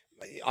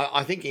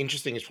 I think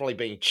interesting is probably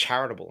being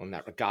charitable in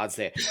that regards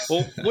there.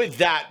 Well, with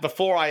that,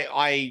 before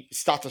I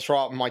start to throw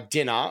up my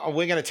dinner,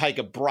 we're going to take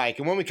a break.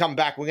 And when we come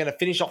back, we're going to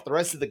finish off the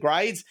rest of the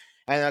grades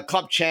and the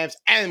club champs,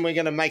 and we're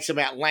going to make some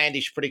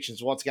outlandish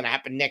predictions of what's going to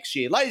happen next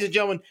year. Ladies and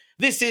gentlemen,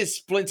 this is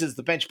Splinters,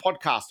 the Bench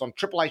podcast on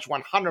Triple H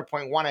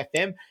 100.1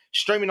 FM,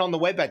 streaming on the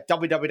web at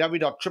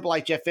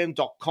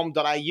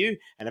www.triplehfm.com.au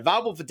and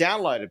available for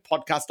download at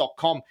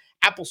podcast.com,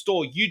 Apple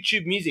Store,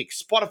 YouTube Music,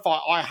 Spotify,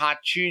 iHeart,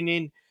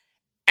 TuneIn,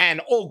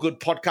 and all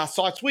good podcast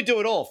sites. We do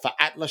it all for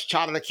Atlas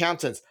Chartered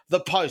Accountants, The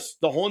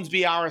Post, the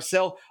Hornsby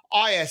RSL,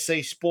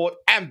 ISC Sport,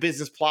 and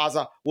Business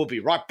Plaza. We'll be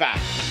right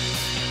back.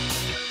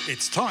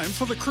 It's time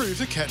for the crew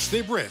to catch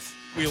their breath.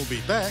 We'll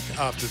be back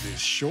after this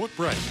short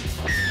break.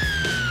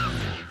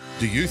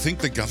 Do you think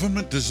the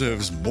government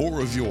deserves more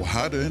of your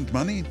hard-earned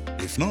money?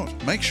 If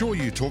not, make sure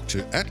you talk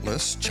to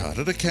Atlas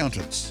Chartered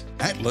Accountants.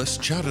 Atlas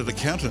Chartered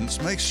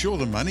Accountants makes sure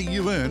the money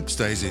you earn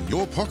stays in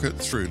your pocket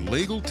through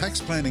legal tax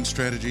planning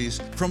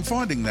strategies, from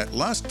finding that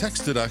last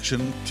tax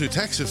deduction to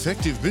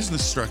tax-effective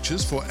business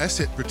structures for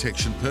asset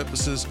protection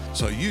purposes,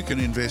 so you can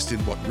invest in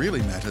what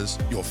really matters,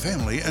 your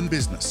family and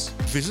business.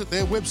 Visit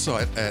their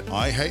website at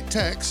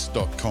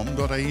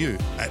ihatetax.com.au.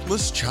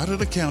 Atlas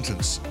Chartered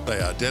Accountants. They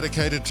are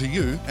dedicated to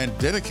you and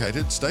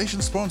dedicated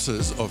station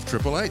sponsors of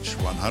Triple H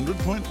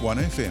 100.1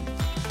 FM.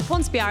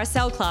 Hornsby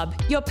RSL Club,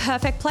 your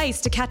perfect place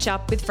to catch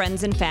up with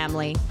friends and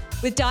family.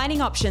 With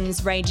dining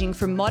options ranging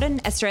from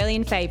modern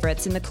Australian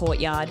favourites in the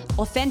courtyard,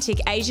 authentic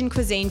Asian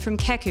cuisine from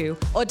Keku,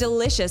 or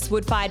delicious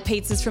wood-fired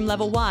pizzas from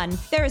Level 1,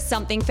 there is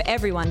something for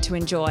everyone to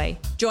enjoy.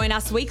 Join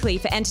us weekly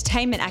for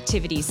entertainment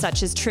activities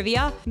such as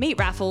trivia, meat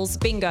raffles,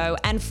 bingo,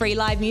 and free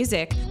live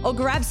music, or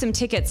grab some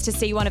tickets to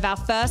see one of our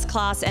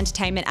first-class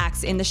entertainment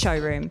acts in the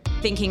showroom.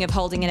 Thinking of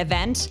holding an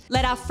event?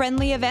 Let our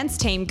friendly events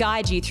team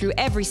guide you through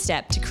every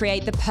step to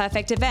create the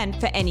perfect event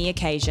for any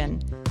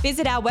occasion.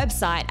 Visit our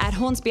website at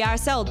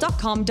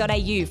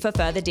hornsbyrsl.com.au for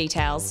further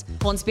details.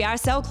 Hornsby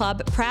RSL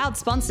Club, proud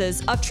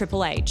sponsors of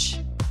Triple H.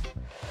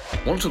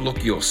 Want to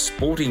look your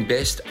sporting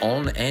best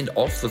on and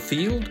off the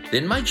field?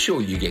 Then make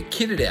sure you get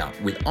kitted out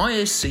with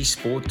ISC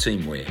Sport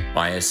Teamwear.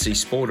 ISC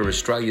Sport are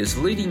Australia's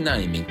leading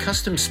name in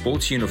custom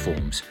sports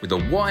uniforms, with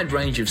a wide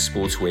range of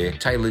sportswear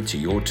tailored to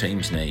your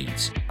team's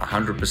needs.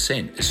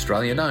 100%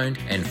 Australian owned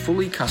and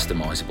fully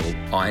customisable,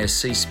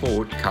 ISC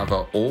Sport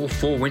cover all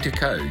 4 winter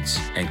codes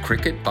and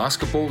cricket,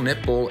 basketball,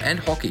 netball and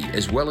hockey,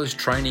 as well as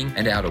training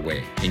and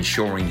outerwear,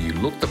 ensuring you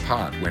look the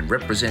part when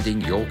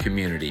representing your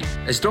community.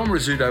 As Dom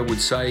Rizzuto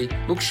would say,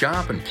 look sharp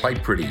and play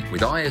pretty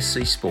with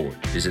ISC Sport.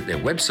 Visit their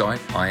website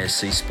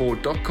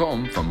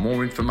iscsport.com for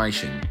more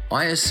information.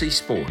 ISC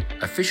Sport,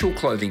 official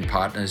clothing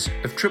partners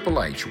of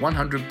Triple H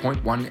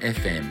 100.1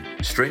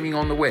 FM, streaming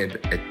on the web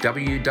at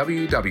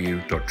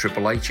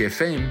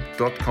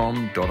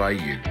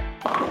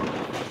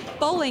www.triplehfm.com.au.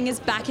 Bowling is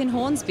back in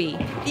Hornsby.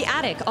 The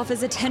Attic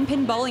offers a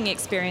 10-pin bowling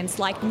experience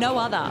like no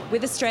other,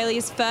 with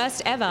Australia's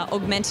first ever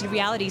augmented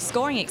reality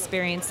scoring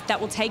experience that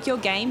will take your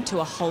game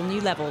to a whole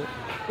new level.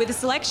 With a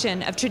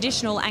selection of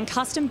traditional and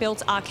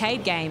custom-built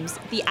arcade games,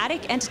 the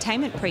Attic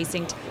Entertainment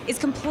Precinct is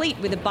complete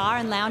with a bar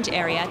and lounge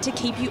area to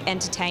keep you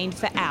entertained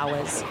for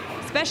hours.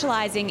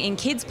 Specialising in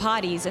kids'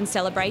 parties and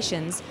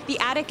celebrations, the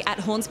Attic at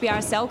Hornsby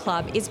RSL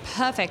Club is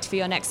perfect for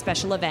your next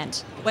special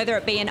event. Whether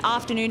it be an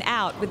afternoon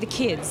out with the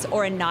kids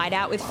or a night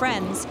out with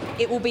friends,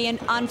 it will be an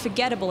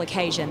unforgettable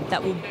occasion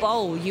that will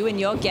bowl you and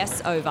your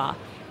guests over.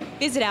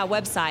 Visit our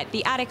website,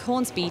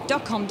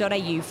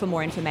 theattichornsby.com.au for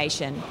more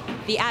information.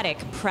 The Attic,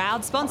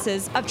 proud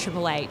sponsors of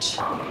Triple H.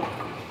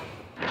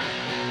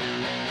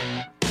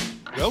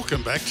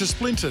 Welcome back to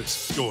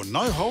Splinters, your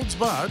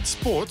no-holds-barred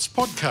sports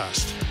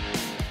podcast.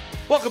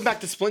 Welcome back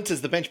to Splinters,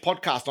 the Bench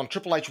podcast on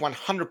Triple H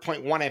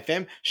 100.1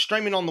 FM,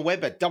 streaming on the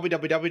web at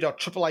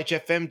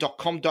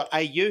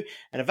www.triplehfm.com.au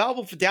and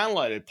available for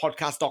download at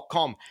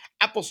podcast.com,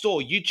 Apple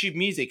Store, YouTube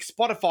Music,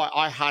 Spotify,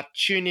 iHeart,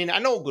 TuneIn,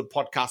 and all good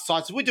podcast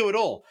sites. We do it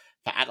all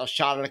for Atlas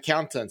Chartered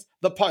Accountants,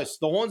 The Post,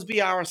 the Hornsby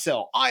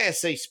RSL,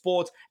 ISC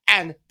Sports,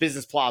 and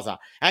Business Plaza.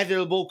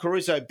 Anthony Bull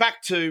Caruso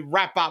back to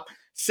wrap up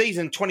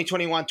season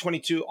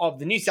 2021-22 of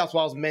the New South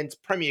Wales Men's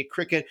Premier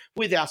Cricket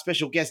with our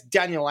special guest,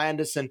 Daniel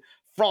Anderson,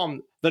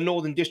 from the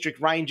Northern District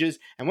Rangers,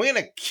 and we're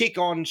going to kick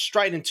on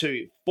straight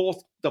into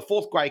the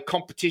fourth grade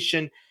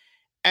competition.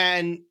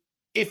 And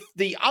if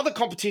the other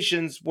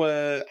competitions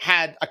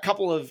had a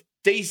couple of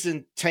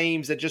decent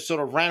teams that just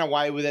sort of ran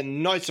away with it,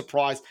 no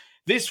surprise,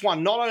 this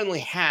one not only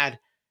had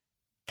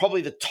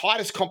probably the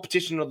tightest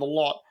competition of the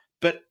lot,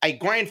 but a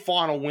grand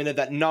final winner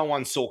that no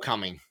one saw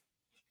coming.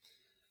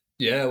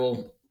 Yeah,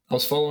 well, I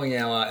was following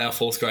our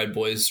fourth grade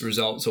boys'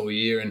 results all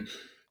year, and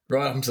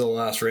right up until the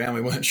last round,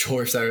 we weren't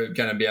sure if they were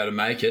going to be able to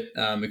make it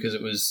because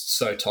it was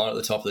so tight at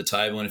the top of the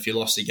table. And if you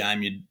lost a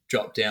game, you'd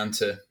drop down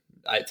to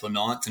 8th or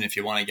 9th. And if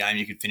you won a game,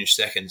 you could finish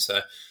 2nd. So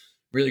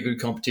really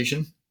good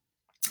competition.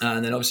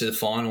 And then obviously the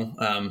final,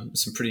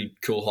 some pretty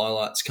cool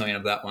highlights coming out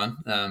of that one.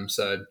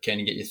 So can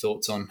you get your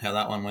thoughts on how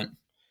that one went?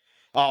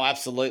 Oh,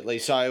 absolutely.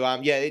 So,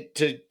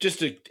 to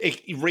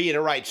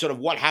reiterate sort of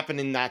what happened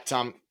in that,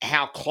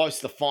 how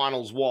close the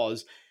finals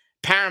was,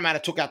 Parramatta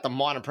took out the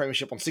minor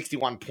premiership on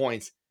 61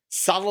 points.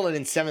 Sutherland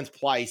in 7th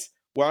place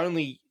were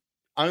only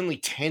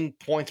 10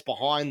 points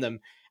behind them,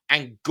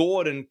 and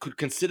Gordon could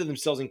consider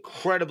themselves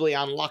incredibly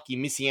unlucky,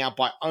 missing out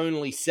by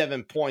only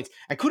 7 points,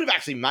 and could have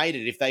actually made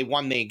it if they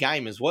won their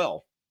game as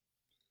well.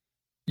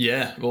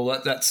 Yeah, well,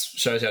 that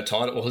shows how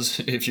tight it was.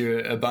 If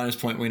you're a bonus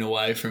point win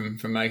away from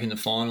making the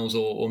finals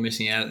or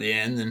missing out at the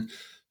end, then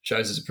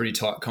shows it's a pretty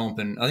tight comp,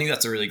 and I think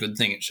that's a really good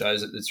thing. It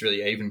shows that it's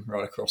really even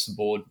right across the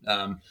board.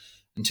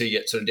 Until you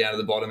get sort of down to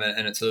the bottom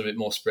and it's a little bit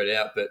more spread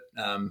out. But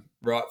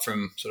right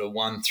from sort of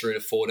 1 through to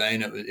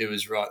 14, it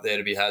was right there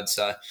to be had.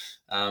 So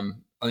I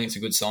think it's a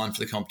good sign for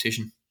the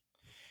competition.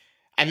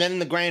 And then in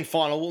the grand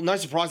final, well, no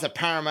surprise that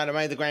Parramatta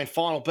made the grand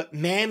final, but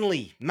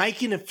Manly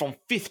making it from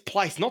 5th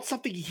place, not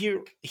something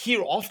you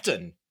hear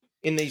often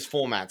in these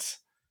formats.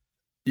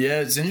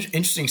 Yeah, it's an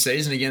interesting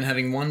season again,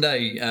 having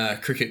one-day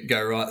cricket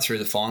go right through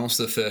the finals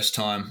for the first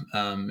time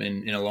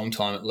in a long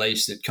time at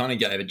least. It kind of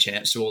gave a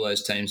chance to all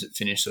those teams that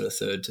finished sort of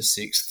 3rd to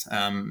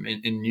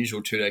 6th. In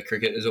usual two-day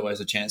cricket, there's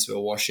always a chance of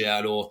a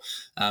washout or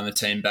a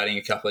team batting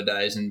a couple of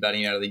days and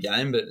batting out of the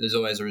game, but there's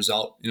always a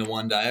result in a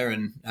one-dayer,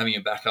 and having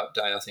a backup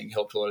day, I think,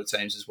 helped a lot of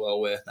teams as well,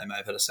 where they may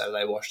have had a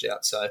Saturday washed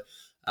out. So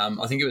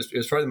I think it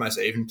was probably the most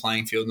even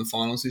playing field in the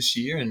finals this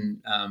year,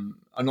 and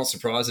I'm not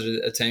surprised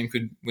that a team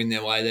could win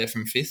their way there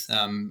from 5th,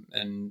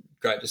 and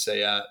great to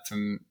see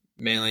from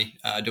Manly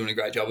doing a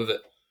great job of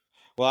it.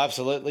 Well,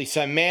 absolutely.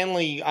 So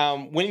Manly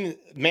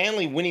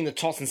winning the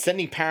toss and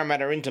sending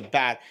Parramatta into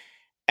bat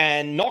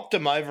and knocked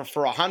them over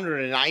for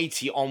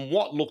 180 on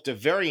what looked a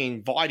very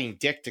inviting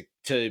deck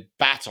to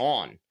bat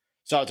on.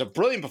 So it's a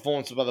brilliant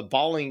performance by the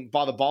bowling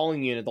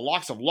unit, the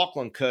likes of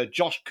Lachlan Kerr,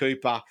 Josh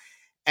Cooper,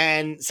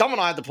 and someone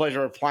I had the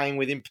pleasure of playing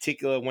with in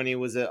particular when he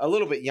was a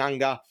little bit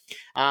younger,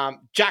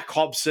 Jack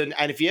Hobson.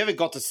 And if you ever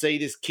got to see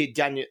this kid,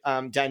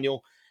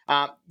 Daniel,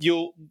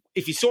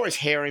 if you saw his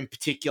hair in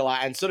particular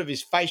and sort of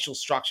his facial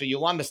structure,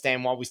 you'll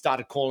understand why we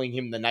started calling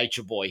him the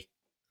Nature Boy.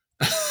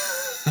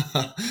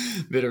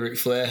 Bit of Ric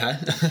Flair, hey?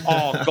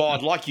 Oh,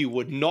 God, like you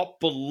would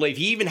not believe.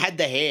 He even had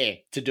the hair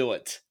to do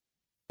it.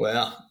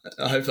 Wow.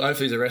 Hopefully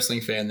he's a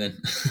wrestling fan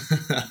then.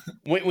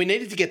 We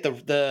needed to get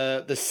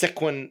the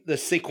sequin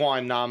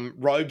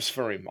robes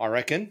for him, I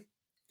reckon.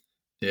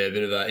 Yeah, a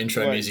bit of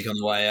intro music on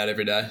the way out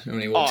every day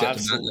when he walks out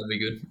the bat. That'd be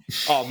good.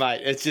 Oh,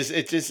 mate,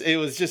 it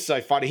was just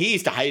so funny. He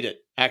used to hate it,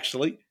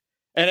 actually,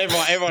 and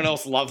everyone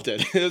else loved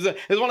it. It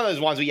was one of those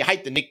ones where you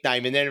hate the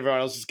nickname, and then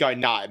everyone else is going,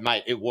 "Nah,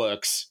 mate, it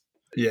works."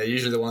 Yeah,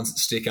 usually the ones that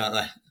stick, aren't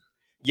they?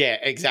 Yeah,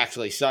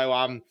 exactly.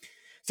 So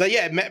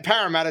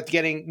Parramatta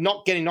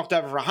not getting knocked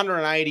over for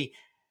 180.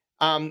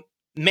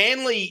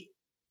 Manly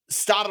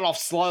started off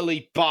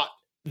slowly, but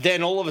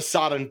then all of a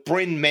sudden,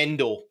 Bryn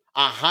Mendel,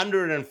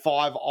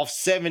 105 off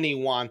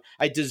 71,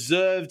 a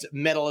deserved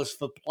medalist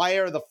for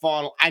player of the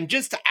final. And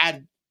just to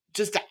add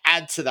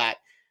to that,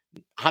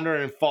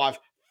 105,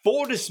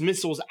 4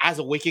 dismissals as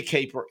a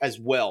wicketkeeper as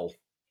well.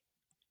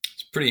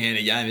 It's a pretty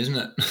handy game, isn't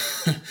it?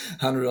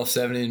 100 off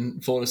 70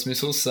 and 4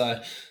 dismissals.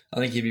 So I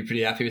think he'd be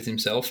pretty happy with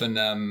himself, and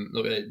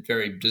look, a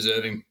very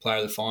deserving player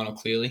of the final,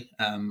 clearly.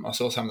 I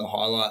saw some of the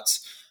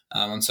highlights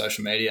on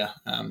social media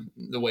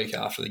the week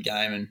after the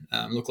game,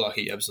 and looked like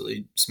he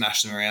absolutely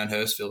smashed them around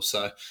Hurstville.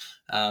 So,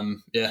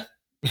 yeah,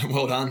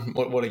 well done.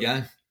 What a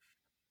game.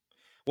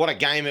 What a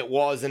game it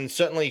was, and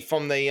certainly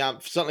from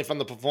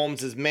the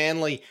performances,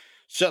 Manly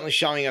certainly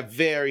showing a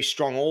very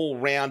strong,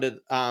 all-rounded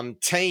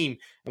team,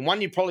 and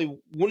one you probably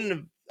wouldn't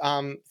have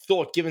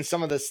thought, given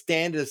some of the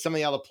standards of some of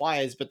the other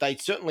players, but they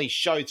certainly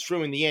showed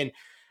through in the end.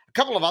 A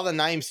couple of other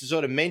names to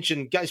sort of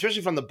mention,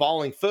 especially from the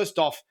bowling. First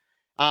off,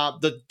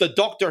 The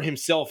doctor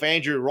himself,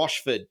 Andrew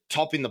Rochford,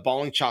 topping the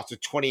bowling charts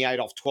with 28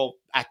 off 12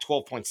 at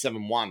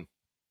 12.71.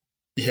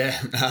 Yeah,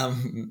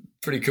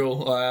 pretty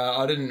cool.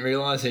 I didn't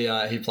realise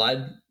he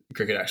played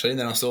cricket actually, and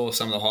then I saw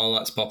some of the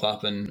highlights pop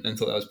up and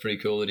thought that was pretty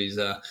cool that he's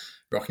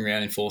rocking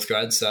around in fourth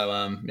grade. So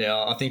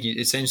I think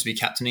it seems to be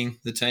captaining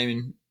the team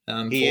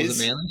in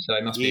fours at Manly, so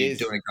he must be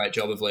doing a great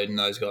job of leading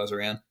those guys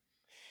around.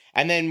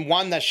 And then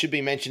one that should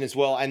be mentioned as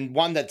well, and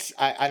one that's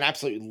an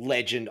absolute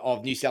legend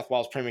of New South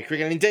Wales Premier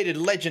Cricket, and indeed a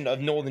legend of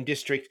Northern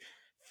District,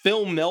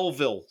 Phil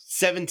Melville,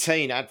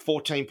 17 at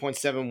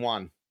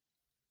 14.71.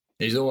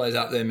 He's always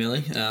up there,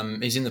 Millie.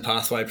 He's in the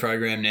pathway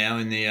program now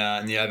in the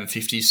over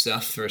 50s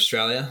stuff for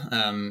Australia.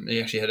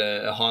 He actually had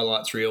a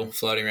highlights reel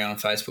floating around on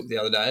Facebook the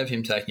other day of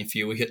him taking a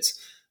few wickets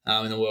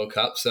in the World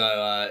Cup.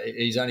 So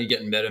he's only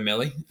getting better,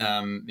 Millie.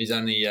 He's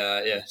only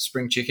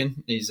spring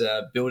chicken. He's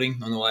building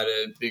on the way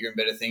to bigger and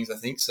better things, I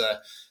think. So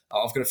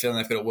I've got a feeling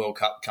they've got a World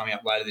Cup coming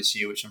up later this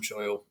year, which I'm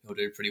sure he'll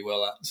do pretty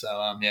well at.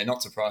 So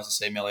not surprised to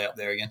see Millie up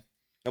there again.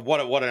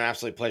 What an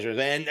absolute pleasure,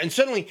 and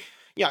certainly.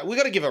 Yeah, we've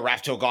got to give a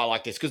rap to a guy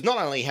like this because not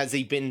only has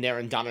he been there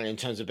and done it in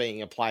terms of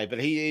being a player, but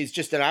he is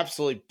just an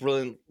absolutely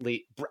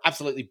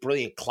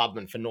brilliant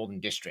clubman for Northern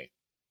District.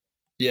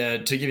 Yeah,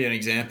 to give you an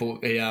example,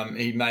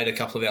 he made a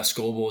couple of our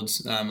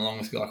scoreboards along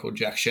with a guy called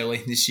Jack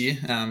Shelley this year,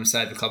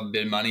 saved the club a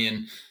bit of money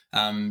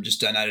and just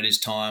donated his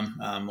time,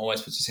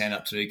 always puts his hand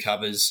up to do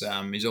covers.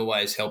 He's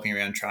always helping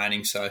around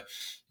training. So,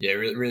 yeah,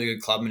 really, really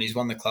good clubman. He's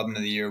won the Clubman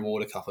of the Year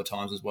award a couple of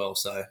times as well.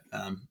 So,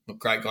 a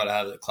great guy to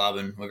have at the club,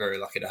 and we're very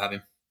lucky to have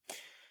him.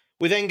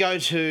 We then go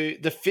to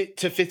the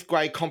fifth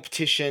grade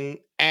competition,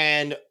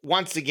 and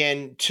once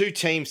again, two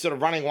teams sort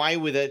of running away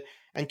with it,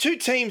 and two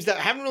teams that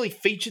haven't really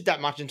featured that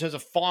much in terms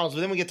of finals.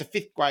 But then we get to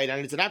fifth grade,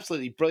 and it's an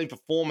absolutely brilliant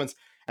performance.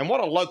 And what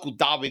a local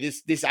derby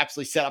this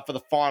absolutely set up for the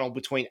final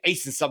between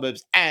Eastern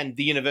Suburbs and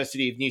the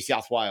University of New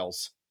South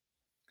Wales.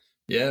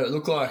 Yeah, it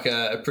looked like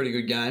a pretty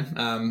good game.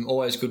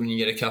 Always good when you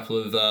get a couple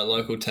of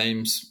local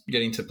teams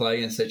getting to play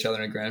against each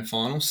other in a grand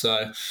final.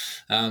 So,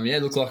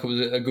 it looked like it was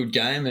a good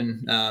game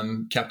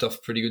and capped off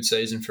a pretty good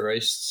season for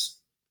Easts.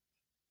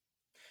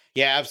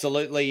 Yeah,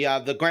 absolutely.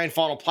 The grand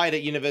final played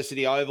at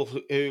University Oval,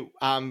 who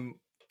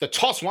the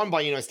toss won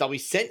by UNSW,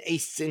 sent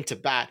Easts into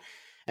bat.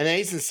 And then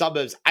Eastern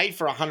Suburbs, 8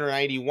 for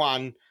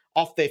 181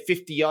 off their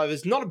 50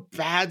 overs. Not a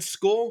bad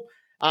score.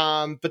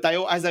 But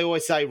they, as they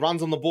always say,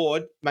 runs on the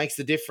board makes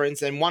the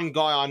difference. And one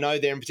guy I know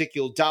there in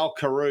particular, Dale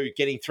Carew,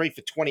 getting 3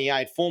 for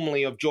 28,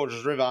 formerly of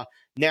Georges River,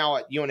 now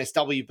at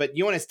UNSW. But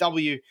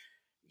UNSW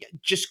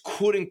just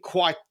couldn't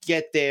quite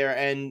get there.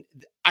 And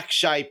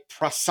Akshay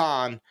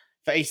Prasan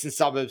for Eastern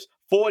Suburbs,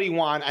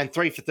 41 and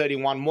 3 for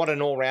 31. What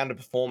an all-rounder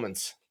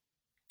performance.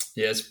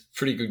 Yeah, it's a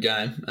pretty good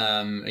game.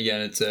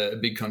 Again, it's a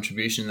big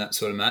contribution in that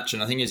sort of match.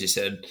 And I think, as you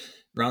said,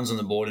 runs on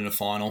the board in a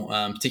final,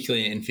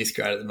 particularly in fifth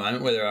grade at the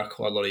moment, where there are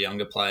quite a lot of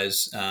younger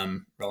players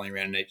rolling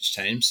around in each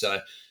team. So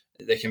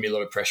there can be a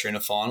lot of pressure in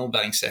a final,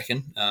 batting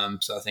second.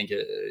 So I think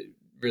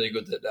really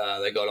good that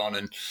they got on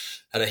and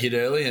had a hit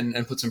early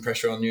and put some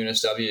pressure on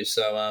UNSW.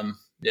 So,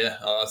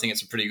 I think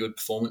it's a pretty good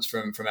performance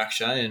from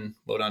Akshay, and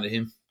well done to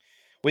him.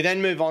 We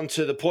then move on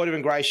to the Porter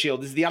and Grey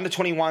Shield. This is the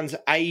under-21s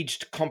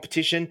aged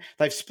competition.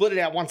 They've split it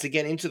out once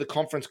again into the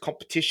conference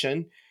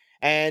competition.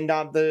 And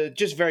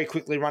just very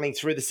quickly running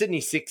through the Sydney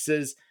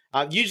Sixers.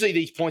 Usually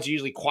these points are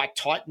usually quite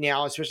tight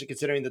now, especially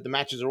considering that the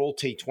matches are all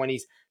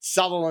T20s.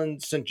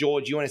 Sutherland, St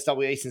George,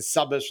 UNSW Eastern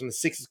Suburbs from the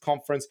Sixers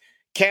Conference.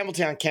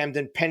 Campbelltown,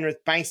 Camden,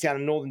 Penrith, Bankstown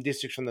and Northern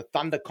Districts from the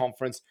Thunder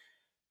Conference.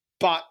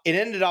 But it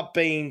ended up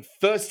being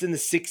first in the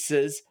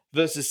Sixers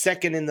versus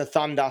second in the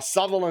Thunder.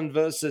 Sutherland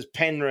versus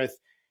Penrith.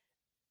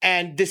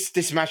 And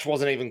this match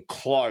wasn't even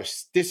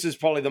close. This is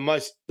probably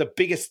the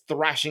biggest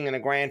thrashing in a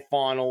grand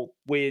final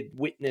we'd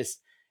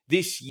witnessed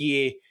this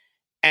year.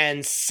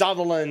 And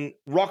Sutherland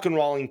rock and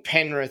rolling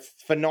Penrith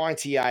for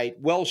 98,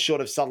 well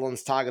short of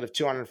Sutherland's target of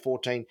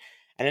 214.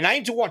 And a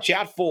name to watch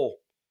out for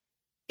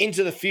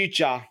into the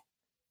future,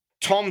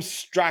 Tom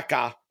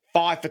Stracker,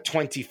 5 for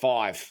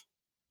 25.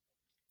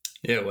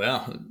 Yeah,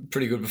 wow.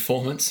 Pretty good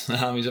performance. He's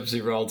obviously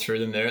rolled through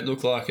them there. It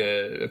looked like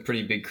a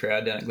pretty big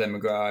crowd down at Glenn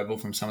McGrath Oval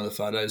from some of the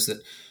photos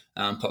that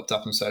popped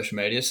up on social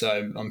media.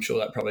 So I'm sure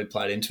that probably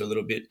played into a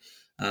little bit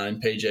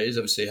in PGs,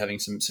 obviously having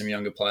some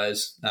younger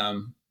players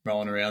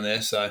rolling around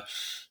there. So,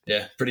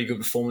 yeah, pretty good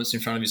performance in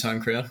front of his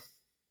home crowd.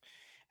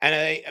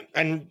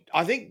 And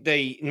I think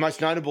the most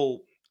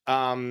notable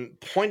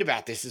point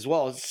about this as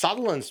well is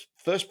Sutherland's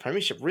first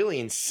premiership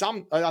really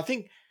I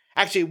think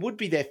actually it would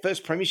be their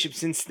first premiership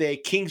since their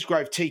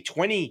Kingsgrove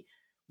T20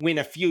 win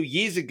a few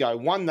years ago,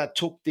 one that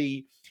took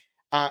the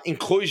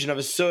inclusion of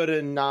a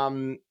certain,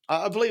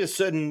 I believe a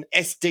certain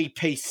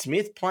SDP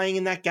Smith playing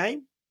in that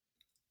game.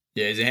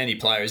 Yeah, he's a handy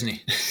player, isn't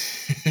he?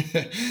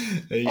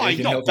 He's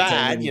not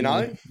bad, you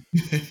know.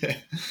 Yeah,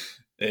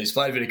 he's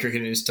played a bit of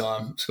cricket in his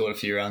time, scored a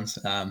few runs.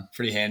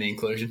 Pretty handy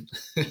inclusion.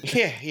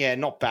 yeah,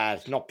 not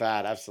bad,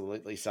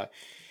 absolutely. So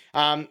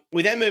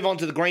we then move on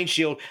to the Green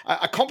Shield,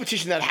 a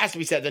competition that has to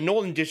be said, the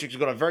Northern District has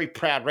got a very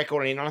proud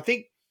record in. And I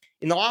think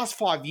in the last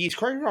 5 years,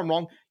 correct me if I'm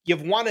wrong,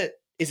 you've won it,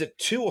 is it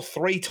 2 or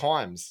 3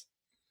 times?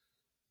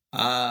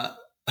 I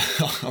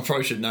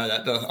probably should know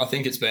that, but I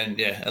think it's been,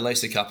 at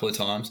least a couple of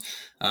times.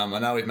 I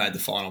know we've made the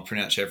final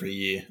pretty much every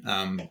year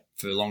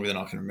for longer than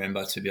I can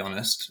remember, to be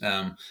honest.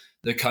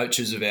 The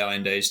coaches of our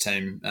ND's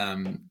team,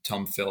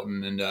 Tom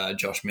Felton and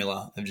Josh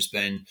Miller, have just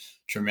been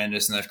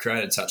tremendous, and they've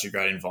created such a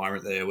great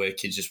environment there where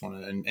kids just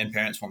want to, and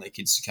parents want their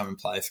kids to come and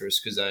play for us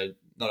because they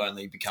not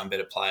only become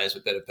better players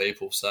but better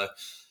people. So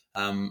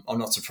I'm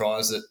not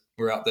surprised that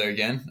we're up there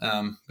again.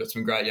 Got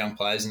some great young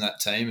players in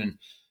that team, and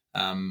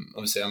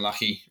obviously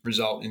unlucky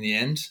result in the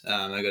end.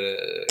 They've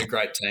got a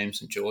great team,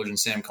 St George, and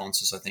Sam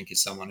Constas, I think,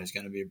 is someone who's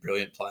going to be a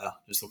brilliant player.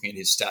 Just looking at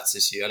his stats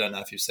this year, I don't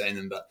know if you've seen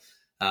them, but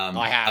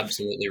I have.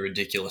 Absolutely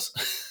ridiculous.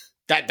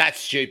 That's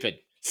stupid.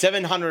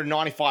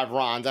 795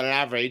 runs on an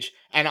average,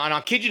 and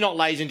I kid you not,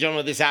 ladies and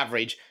gentlemen, this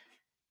average,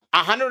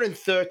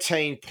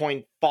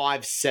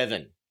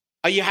 113.57.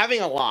 Are you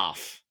having a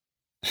laugh?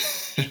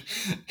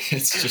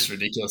 It's just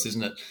ridiculous,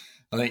 isn't it?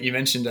 I think you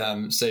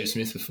mentioned Steve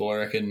Smith before. I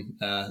reckon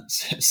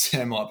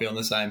Sam might be on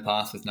the same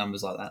path with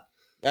numbers like that.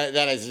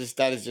 That is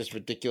just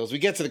ridiculous.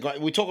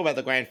 We talk about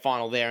the grand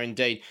final there.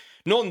 Indeed,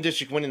 Northern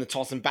District winning the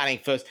toss and batting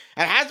first.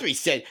 And as we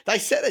said, they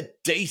set a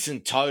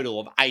decent total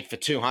of 8 for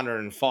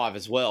 205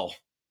 as well.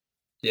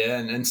 Yeah,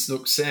 and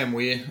look, Sam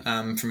Weir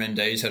from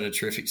ND's had a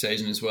terrific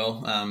season as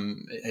well.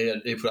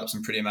 He put up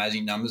some pretty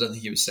amazing numbers. I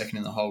think he was second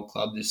in the whole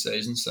club this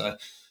season. So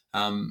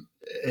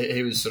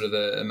he was sort of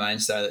a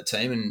mainstay of that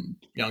team. And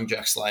young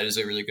Jack Slater's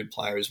a really good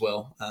player as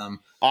well.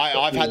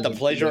 I've had the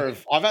pleasure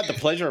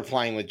of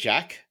playing with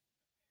Jack.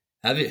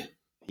 Have you?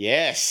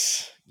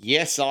 Yes,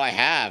 I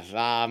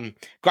have.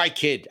 Great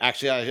kid,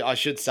 actually. I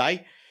should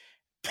say,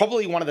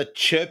 probably one of the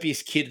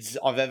chirpiest kids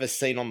I've ever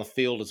seen on the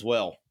field as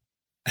well.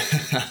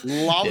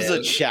 Loves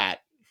a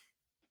chat.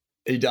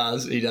 He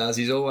does.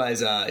 He's always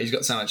he's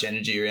got so much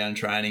energy around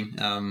training.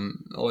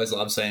 Always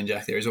love seeing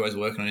Jack there. He's always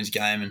working on his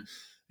game, and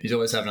he's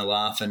always having a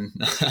laugh, and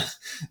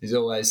he's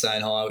always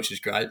saying hi, which is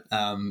great.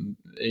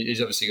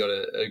 He's obviously got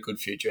a good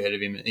future ahead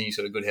of him, and he's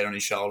got a good head on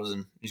his shoulders,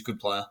 and he's a good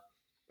player.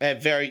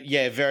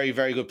 Very,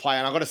 very good player.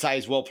 And I've got to say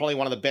as well, probably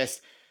one of the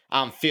best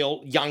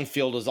young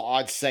fielders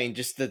I'd seen.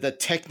 Just the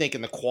technique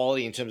and the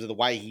quality in terms of the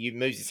way he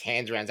moves his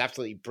hands around is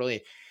absolutely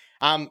brilliant.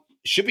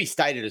 Should be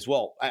stated as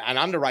well, an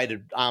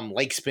underrated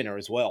leg spinner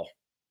as well.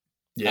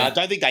 Yeah, I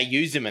don't think they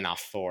use him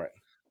enough for it.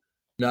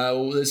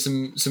 No, well, there's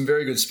some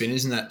very good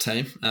spinners in that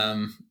team.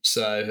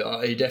 So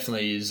he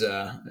definitely is.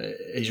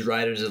 He's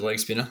rated as a leg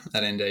spinner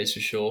at ND's for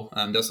sure.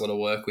 Does a lot of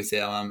work with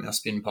our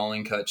spin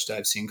bowling coach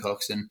Dave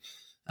Sincox, and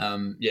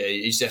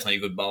he's definitely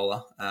a good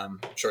bowler. I'm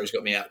sure he's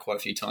got me out quite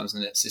a few times in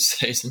the nets this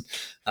season.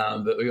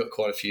 But we've got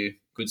quite a few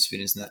good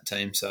spinners in that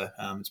team, so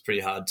it's pretty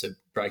hard to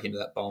break into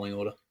that bowling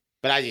order.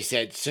 But as you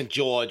said, St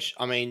George,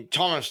 I mean,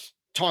 Thomas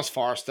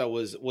Forrester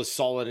was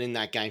solid in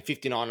that game,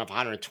 59 off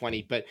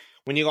 120. But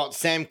when you got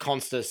Sam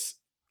Constas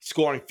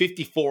scoring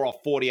 54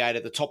 off 48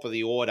 at the top of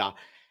the order,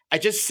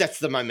 it just sets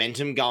the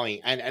momentum going.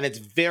 And it's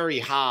very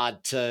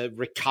hard to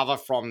recover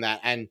from that.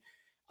 And,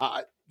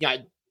 as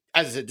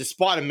I said,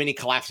 despite a mini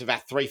collapse of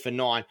about 3 for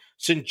 9,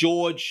 St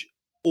George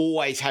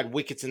always had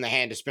wickets in the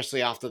hand,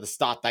 especially after the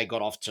start they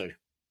got off to.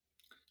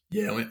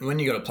 Yeah, when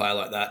you got a player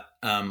like that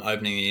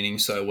opening the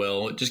innings so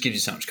well, it just gives you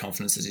so much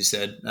confidence, as you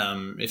said.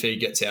 If he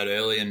gets out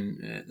early,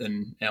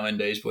 then our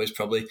ND's boys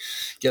probably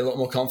get a lot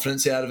more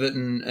confidence out of it,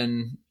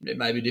 and it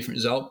may be a different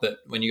result. But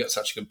when you got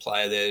such a good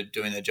player there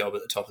doing their job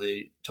at the top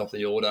of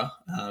the order,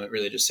 it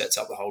really just sets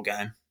up the whole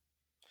game.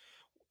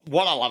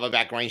 What I love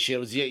about Green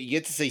Shield is you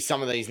get to see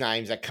some of these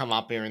names that come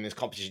up here in this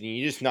competition, and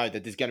you just know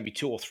that there's going to be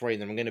 2 or 3 of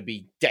them are going to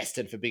be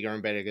destined for bigger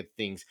and better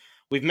things.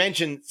 We've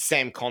mentioned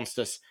Sam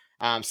Constas.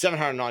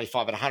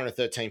 795 at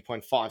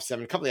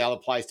 113.57. A couple of the other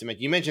players to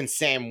mention. You mentioned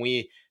Sam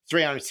Weir,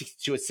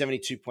 362 at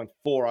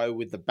 72.40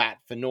 with the bat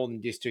for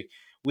Northern District.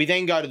 We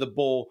then go to the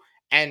ball,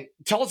 and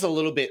tell us a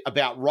little bit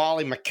about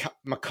Riley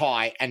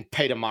Mackay and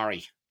Peter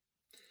Murray.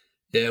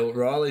 Yeah, well,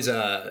 Riley's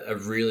a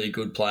really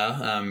good player,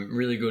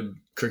 really good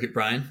cricket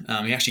brain.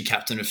 He actually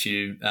captained a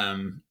few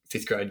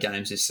 5th grade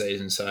games this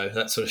season, so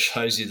that sort of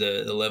shows you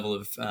the level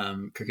of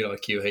cricket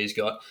IQ he's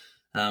got.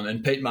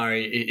 And Pete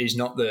Murray is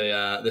not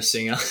the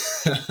singer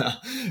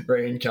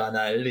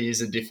reincarnated. He is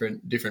a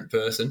different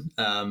person,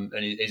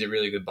 and he's a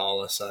really good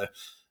bowler. So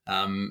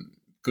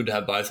good to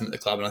have both of them at the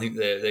club, and I think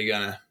they're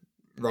going to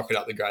rocket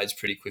up the grades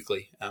pretty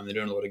quickly. They're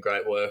doing a lot of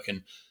great work,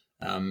 and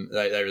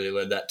they really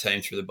led that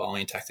team through the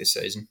bowling attack this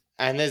season.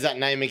 And there's that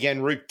name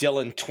again, Roop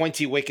Dillon,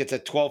 20 wickets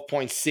at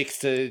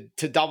 12.6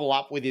 to double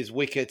up with his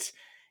wickets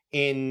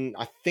in,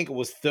 I think it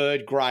was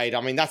 3rd grade.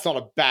 I mean, that's not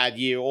a bad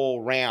year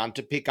all round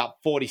to pick up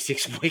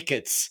 46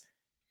 wickets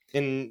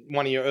in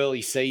one of your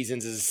early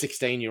seasons as a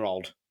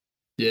 16-year-old.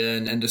 Yeah,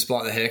 and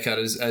despite the haircut,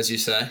 as you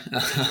say.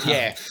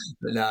 Yeah.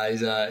 But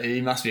no,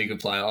 he must be a good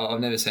player. I've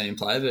never seen him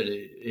play, but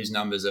his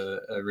numbers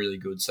are really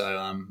good. So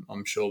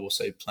I'm sure we'll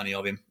see plenty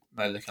of him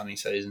over the coming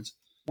seasons.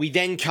 We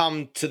then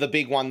come to the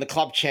big one, the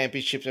club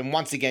championships. And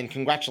once again,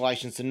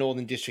 congratulations to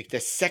Northern District, their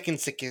 2nd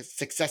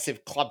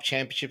successive club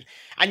championship.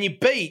 And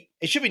it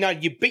should be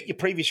noted, you beat your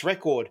previous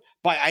record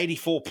by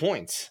 84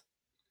 points.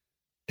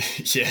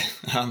 Yeah,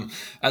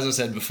 as I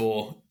said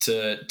before,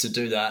 to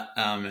do that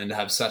and to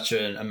have such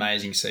an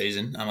amazing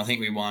season, I think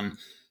we won.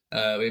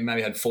 We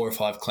maybe had 4 or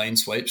 5 clean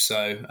sweeps,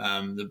 so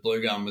the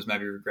Blue Gun was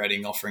maybe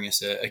regretting offering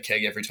us a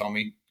keg every time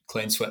we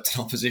clean swept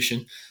an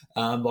opposition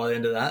by the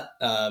end of that.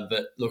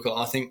 But look,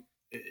 I think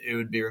it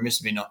would be remiss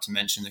of me not to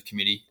mention the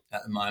committee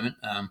at the moment.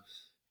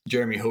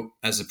 Jeremy Hook,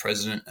 as the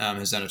president,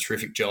 has done a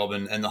terrific job,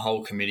 and the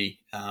whole committee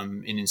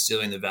in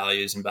instilling the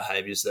values and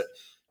behaviours that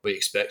we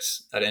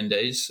expect at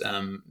NDs.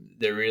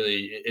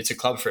 It's a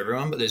club for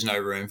everyone, but there's no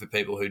room for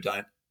people who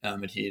don't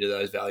adhere to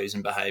those values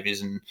and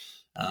behaviours and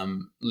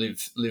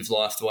live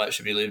life the way it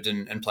should be lived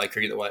and play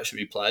cricket the way it should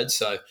be played.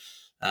 So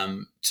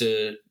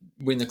to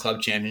win the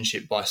club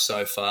championship by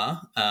so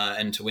far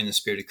and to win the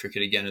Spirit of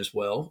Cricket again as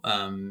well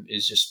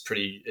is just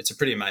it's a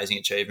pretty amazing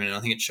achievement, and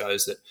I think it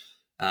shows that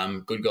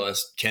good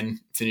guys can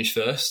finish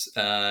first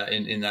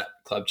in that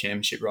club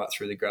championship right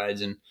through the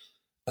grades. And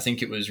I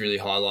think it was really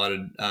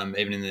highlighted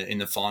even in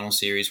the final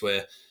series,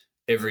 where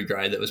every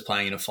grade that was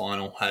playing in a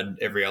final had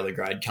every other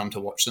grade come to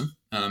watch them,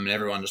 and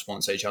everyone just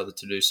wants each other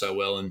to do so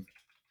well. And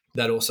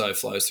that also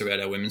flows throughout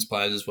our women's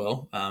players as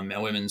well.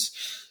 Our women's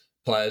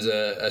players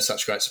are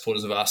such great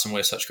supporters of us, and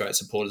we're such great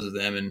supporters of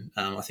them. And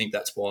I think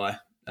that's why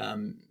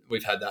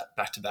we've had that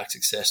back-to-back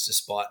success,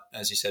 despite,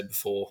 as you said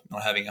before,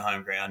 not having a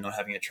home ground, not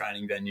having a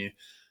training venue,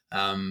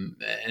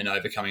 and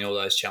overcoming all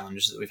those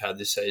challenges that we've had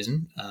this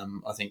season.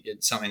 I think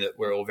it's something that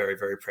we're all very,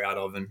 very proud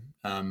of. And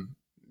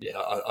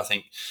I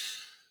think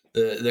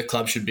the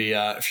club should be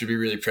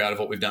really proud of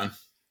what we've done.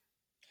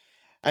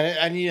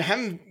 And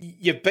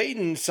you've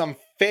beaten some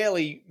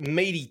fairly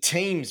meaty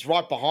teams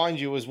right behind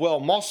you as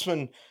well.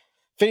 Mossman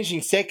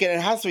finishing second.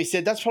 It has to be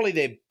said, that's probably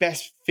their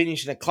best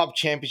finish in a club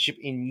championship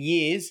in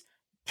years.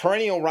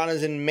 Perennial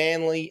runners in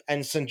Manly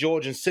and St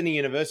George and Sydney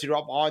University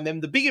right behind them.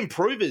 The big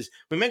improvers,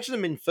 we mentioned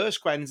them in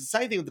first grade, and it's the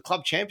same thing with the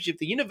club championship,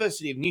 the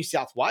University of New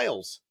South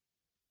Wales.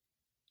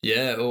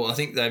 Yeah, well, I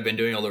think they've been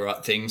doing all the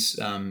right things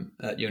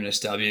at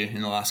UNSW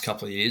in the last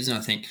couple of years, and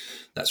I think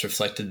that's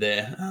reflected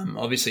there.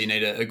 Obviously, you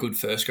need a good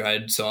first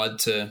grade side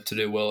to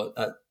do well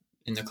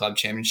in the club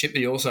championship,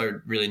 but you also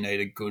really need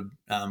a good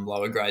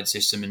lower grade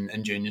system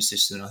and junior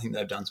system. And I think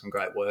they've done some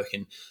great work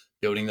in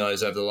building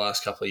those over the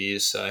last couple of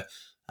years. So,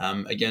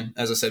 again,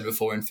 as I said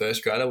before, in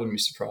first grade, I wouldn't be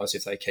surprised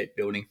if they keep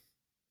building.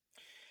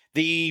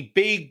 The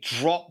big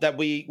drop that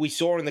we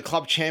saw in the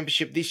club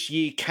championship this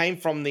year came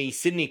from the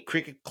Sydney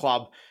Cricket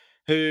Club,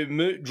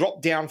 who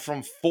dropped down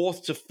from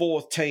 4th to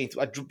 14th,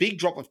 a big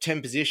drop of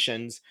 10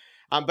 positions.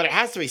 But it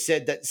has to be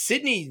said that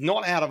Sydney,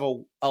 not out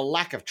of a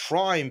lack of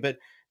trying, but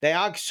they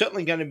are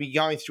certainly going to be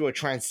going through a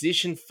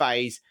transition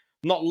phase,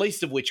 not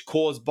least of which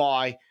caused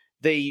by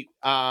the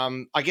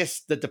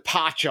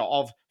departure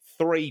of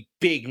 3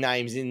 big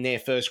names in their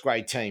first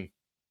grade team.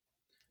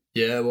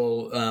 Yeah,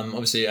 well,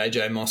 obviously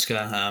AJ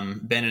Mosca,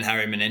 Ben and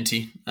Harry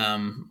Menenti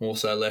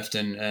also left,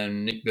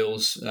 and Nick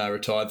Bills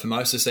retired for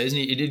most of the season.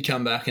 He did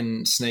come back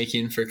and sneak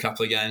in for a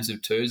couple of games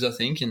of twos, I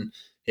think, and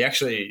he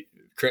actually,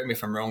 correct me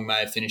if I'm wrong,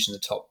 may have finished in the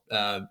top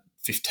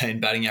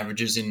 15 batting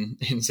averages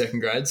in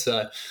second grade.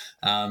 So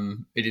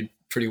he did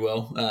pretty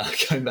well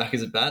going back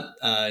as a bat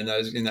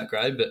in that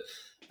grade. But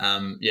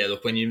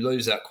look, when you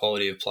lose that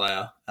quality of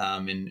player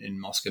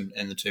in Mosca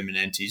and the 2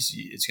 Menentis,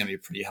 it's going to be a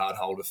pretty hard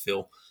hole to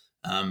fill.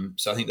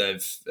 So I think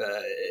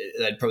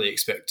they'd probably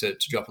expect to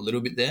drop a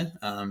little bit there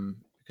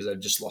because they've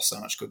just lost so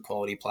much good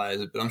quality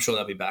players. But I'm sure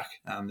they'll be back.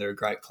 They're a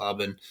great club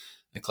and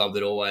a club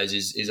that always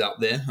is up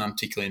there,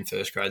 particularly in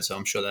first grade. So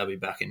I'm sure they'll be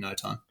back in no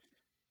time.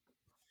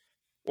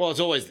 Well,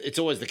 it's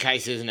always the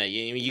case, isn't it?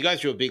 You go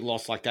through a big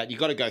loss like that, you've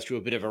got to go through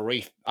a bit of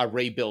a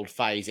rebuild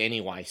phase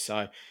anyway.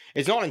 So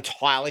it's not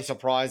entirely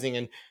surprising,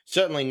 and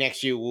certainly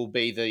next year will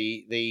be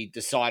the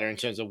decider in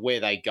terms of where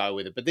they go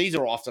with it. But these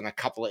are often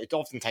it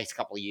often takes a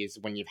couple of years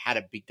when you've had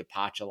a big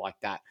departure like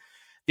that.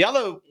 The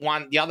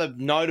other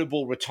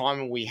notable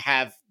retirement we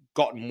have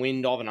gotten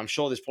wind of, and I'm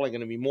sure there's probably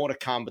going to be more to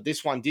come, but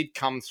this one did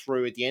come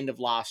through at the end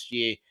of last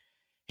year.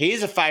 He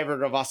is a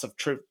favourite of us of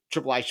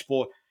Triple H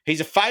Sport.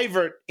 He's a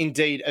favourite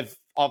indeed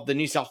of the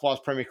New South Wales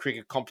Premier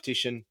Cricket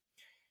competition.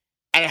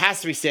 And it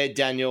has to be said,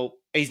 Daniel,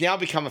 he's now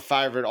become a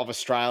favourite of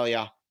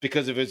Australia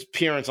because of his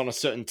appearance on a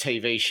certain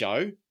TV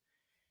show.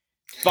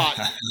 But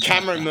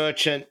Cameron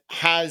Merchant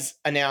has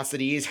announced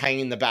that he is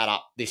hanging the bat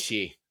up this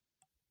year.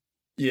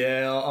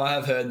 Yeah, I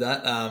have heard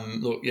that.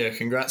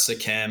 Congrats to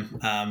Cam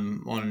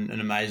on an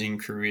amazing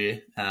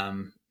career.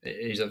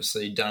 He's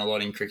obviously done a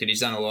lot in cricket.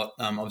 He's done a lot,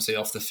 obviously,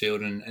 off the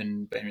field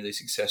and been really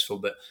successful,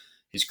 but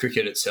his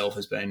cricket itself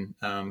has been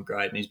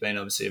great, and he's been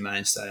obviously a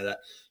mainstay of that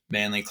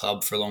Manly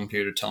club for a long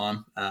period of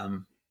time.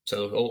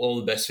 So all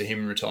the best for him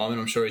in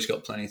retirement. I'm sure he's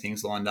got plenty of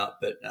things lined up,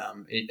 but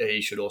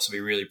he should also be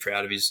really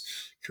proud of his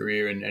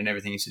career and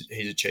everything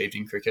he's achieved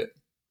in cricket.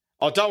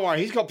 Oh, don't worry.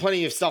 He's got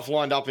plenty of stuff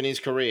lined up in his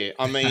career.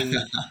 I mean,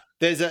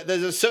 there's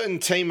a certain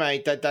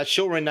teammate that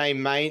she'll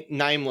rename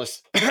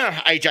nameless,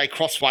 AJ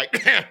Crossway,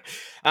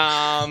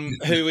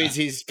 who is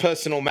his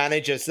personal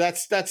manager. So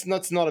that's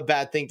not a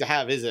bad thing to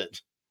have, is it?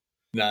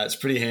 No, it's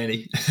pretty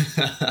handy.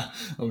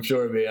 I'm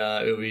sure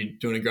it'll be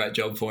doing a great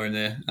job for him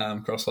there,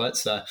 Crossweight.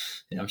 So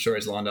yeah, I'm sure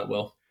he's lined up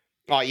well.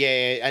 Oh,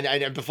 yeah,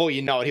 and before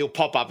you know it, he'll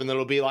pop up and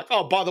it'll be like,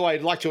 oh, by the way,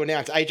 I'd like to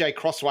announce AJ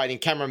Crossweight and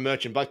Cameron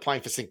Merchant both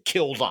playing for St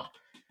Kilda.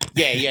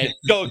 Yeah,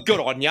 good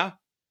on ya.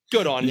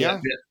 Good on ya.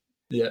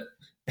 Yeah.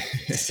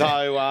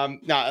 So,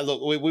 no,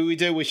 look, we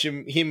do wish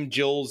him,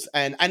 Jules,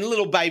 and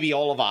little baby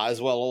Oliver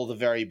as well, all the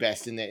very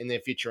best in their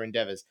future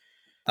endeavours.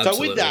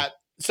 Absolutely.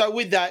 So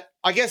with that,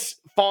 I guess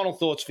final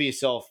thoughts for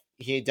yourself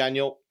here,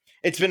 Daniel.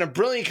 It's been a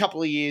brilliant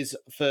couple of years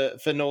for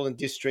Northern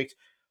District.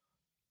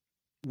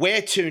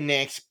 Where to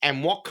next,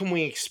 and what can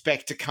we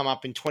expect to come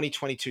up in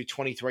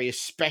 2022-23,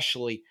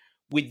 especially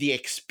with the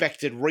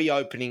expected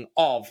reopening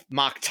of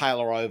Mark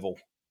Taylor Oval?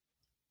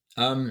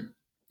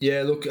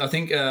 Yeah, look, I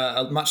think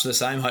much the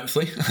same,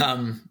 hopefully.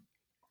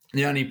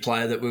 The only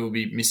player that we will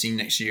be missing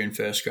next year in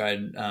first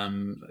grade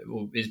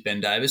is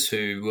Ben Davis,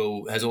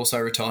 who has also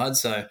retired.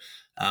 So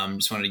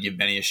just wanted to give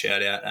Benny a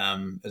shout out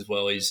as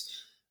well. He's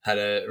had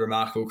a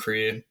remarkable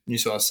career, New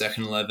South Wales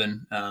second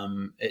 11.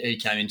 He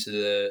came into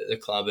the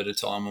club at a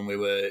time when we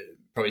were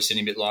probably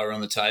sitting a bit lower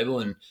on the table,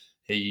 and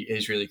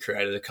he's really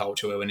created a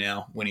culture where we're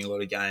now winning a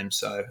lot of games.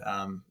 So,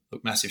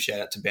 look, massive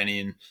shout out to Benny,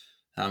 and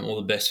all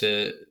the best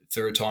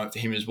for retirement for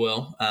him as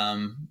well.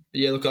 But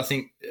yeah, look, I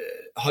think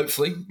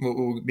hopefully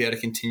we'll be able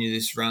to continue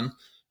this run.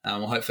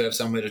 We'll hopefully have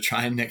somewhere to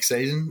train next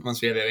season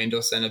once we have our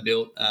indoor centre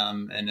built,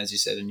 and as you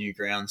said, a new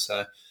ground.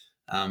 So,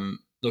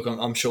 look,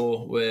 I'm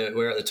sure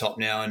we're at the top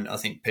now, and I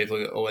think people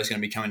are always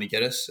going to be coming to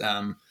get us.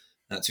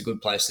 That's a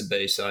good place to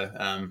be.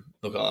 So,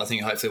 look, I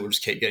think hopefully we'll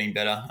just keep getting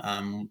better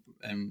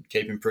and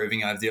keep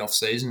improving over the off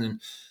season,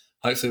 and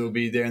hopefully we'll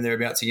be there and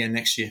thereabouts again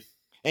next year.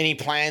 Any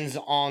plans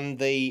on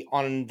the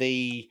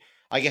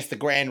I guess the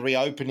grand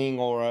reopening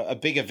or a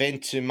big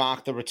event to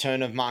mark the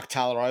return of Mark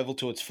Taylor Oval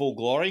to its full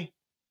glory?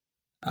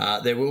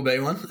 There will be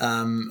one.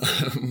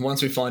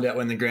 Once we find out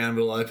when the ground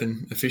will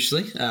open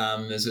officially.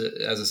 As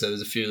I said,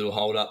 there's a few little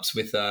hold-ups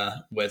with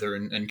weather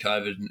and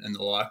COVID and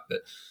the like,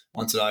 but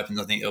once it opens,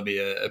 I think there'll be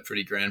a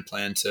pretty grand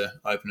plan to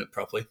open it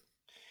properly.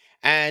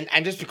 And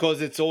just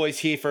because it's always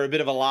here for a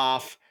bit of a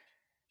laugh,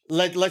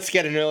 let's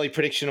get an early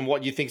prediction of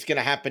what you think is going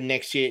to happen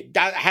next year.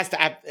 That has to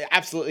have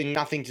absolutely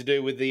nothing to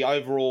do with the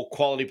overall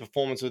quality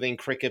performance within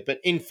cricket, but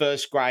in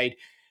first grade,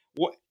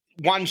 what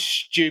one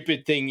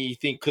stupid thing you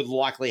think could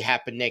likely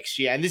happen next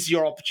year, and this is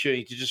your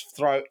opportunity to just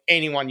throw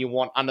anyone you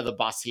want under the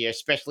bus here,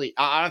 especially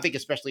a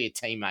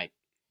teammate.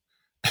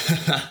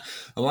 I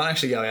might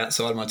actually go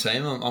outside my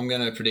team. I'm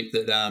going to predict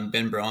that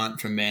Ben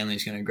Bryant from Manly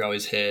is going to grow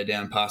his hair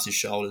down past his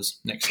shoulders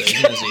next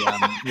season as he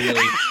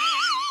really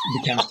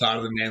becomes part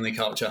of the Manly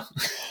culture.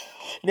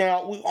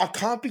 Now, I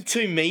can't be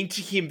too mean to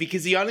him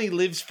because he only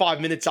lives 5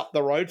 minutes up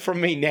the road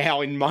from me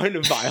now in Mona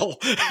Vale.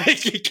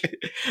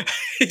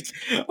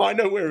 I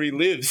know where he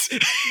lives.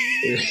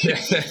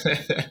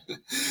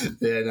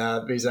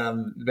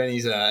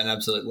 Benny's an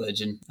absolute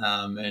legend.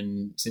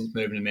 And since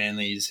moving to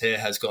Manly, his hair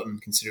has gotten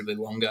considerably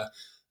longer.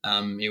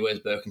 He wears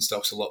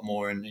Birkenstocks a lot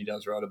more, and he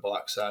does ride a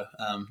bike. So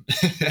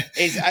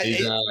he's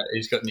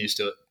gotten used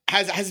to it.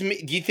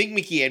 Do you think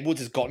Mickey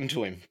Edwards has gotten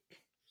to him?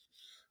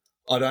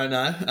 I don't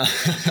know.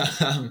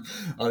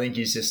 I think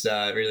he's just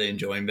really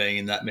enjoying being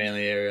in that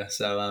Manly area.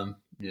 So,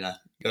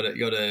 got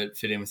to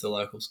fit in with the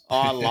locals.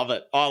 I love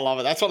it.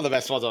 That's one of the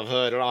best ones I've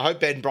heard. And I hope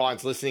Ben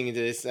Bryant's listening to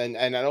this.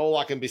 And all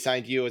I can be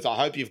saying to you is I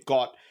hope you've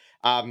got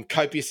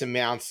copious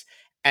amounts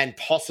and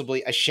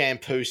possibly a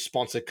shampoo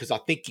sponsor because I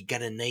think you're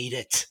going to need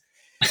it.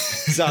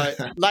 So,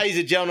 ladies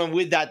and gentlemen,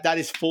 with that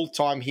is full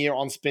time here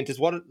on Splinters.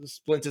 What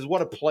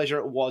a pleasure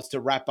it was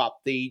to wrap up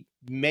the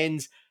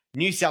men's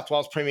New South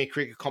Wales Premier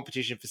Cricket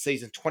competition for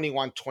season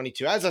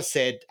 21-22. As I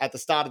said at the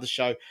start of the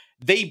show,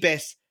 the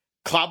best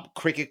club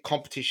cricket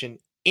competition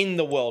in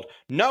the world.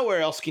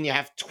 Nowhere else can you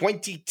have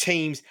 20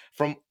 teams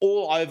from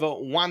all over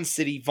one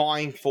city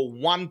vying for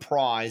one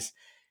prize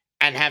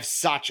and have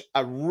such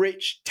a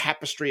rich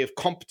tapestry of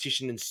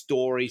competition and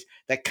stories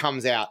that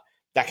comes out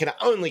that can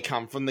only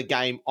come from the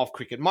game of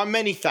cricket. My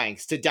many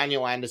thanks to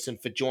Daniel Anderson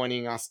for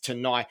joining us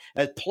tonight.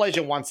 A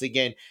pleasure once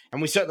again, and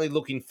we're certainly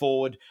looking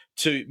forward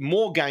to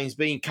more games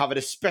being covered,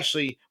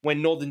 especially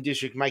when Northern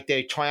District make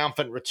their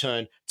triumphant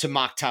return to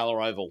Mark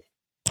Taylor Oval.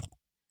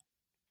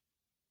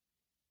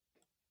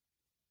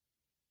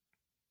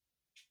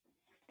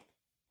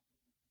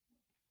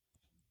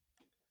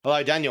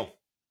 Hello, Daniel.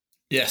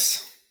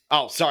 Yes.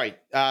 Oh, sorry.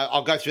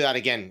 I'll go through that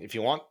again if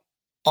you want.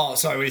 Oh,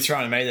 sorry, were you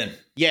throwing at me then?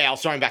 Yeah, I'll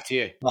throw him back to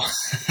you.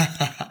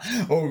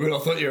 Oh, good. I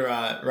thought you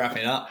were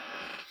wrapping up.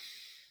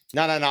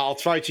 No. I'll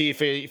throw to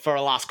you for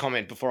a last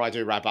comment before I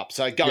do wrap up.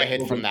 So go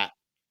ahead from that.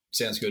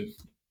 Sounds good.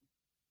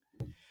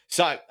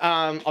 So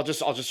I'll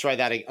just throw it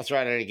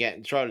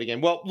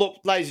again. Well, look,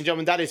 ladies and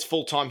gentlemen, that is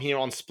full time here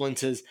on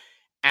Splinters,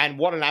 and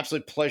what an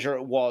absolute pleasure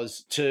it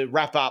was to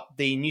wrap up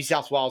the New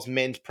South Wales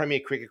Men's Premier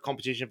Cricket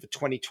competition for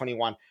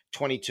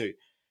 2021-22.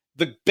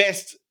 The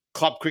best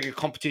club cricket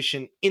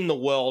competition in the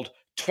world.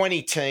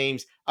 20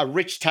 teams, a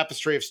rich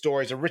tapestry of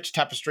stories, a rich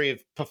tapestry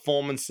of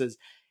performances,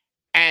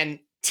 and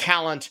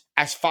talent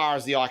as far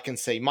as the eye can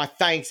see. My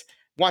thanks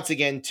once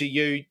again to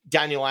you,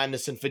 Daniel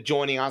Anderson, for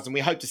joining us. And we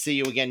hope to see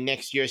you again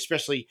next year,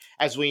 especially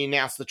as we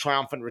announce the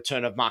triumphant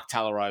return of Mark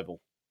Taylor Oval.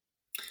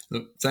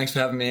 Look, thanks for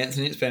having me,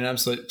 Anthony. It's been an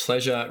absolute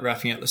pleasure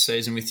wrapping up the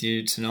season with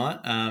you tonight.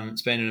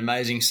 It's been an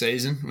amazing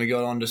season. We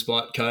got on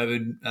despite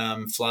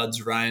COVID,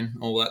 floods, rain,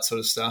 all that sort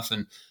of stuff.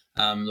 And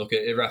look,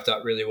 it wrapped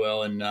up really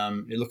well. And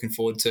you're looking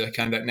forward to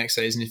coming back next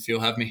season if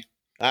you'll have me.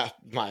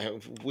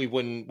 Mate, we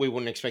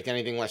wouldn't expect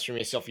anything less from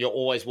yourself. You're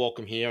always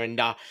welcome here. And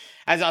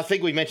as I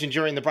think we mentioned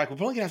during the break, we're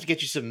probably going to have to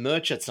get you some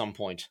merch at some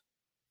point.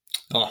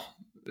 Oh,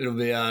 it'll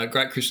be a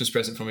great Christmas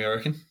present for me, I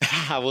reckon.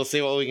 We'll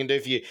see what we can do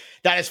for you.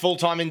 That is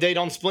full-time indeed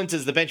on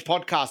Splinters, the Bench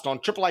podcast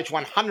on Triple H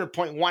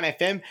 100.1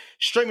 FM,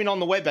 streaming on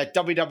the web at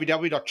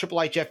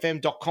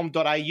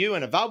www.triplehfm.com.au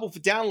and available for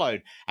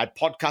download at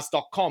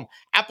podcast.com,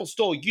 Apple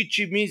Store,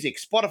 YouTube Music,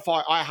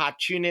 Spotify, iHeart,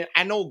 TuneIn,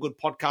 and all good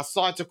podcast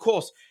sites. Of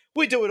course,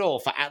 we do it all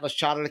for Atlas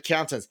Chartered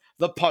Accountants,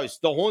 The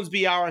Post, the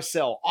Hornsby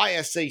RSL,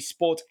 ISC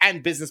Sports,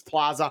 and Business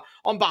Plaza.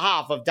 On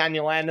behalf of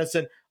Daniel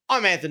Anderson,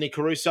 I'm Anthony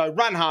Caruso.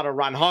 Run harder,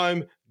 run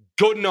home.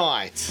 Good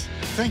night.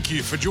 Thank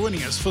you for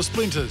joining us for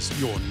Splinters,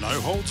 your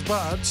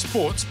no-holds-barred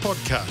sports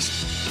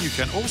podcast. You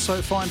can also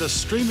find us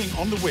streaming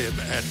on the web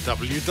at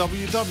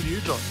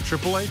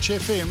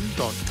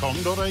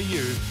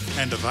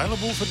www.triplehfm.com.au and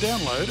available for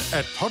download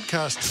at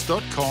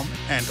podcasts.com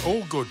and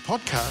all good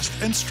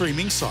podcast and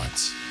streaming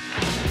sites.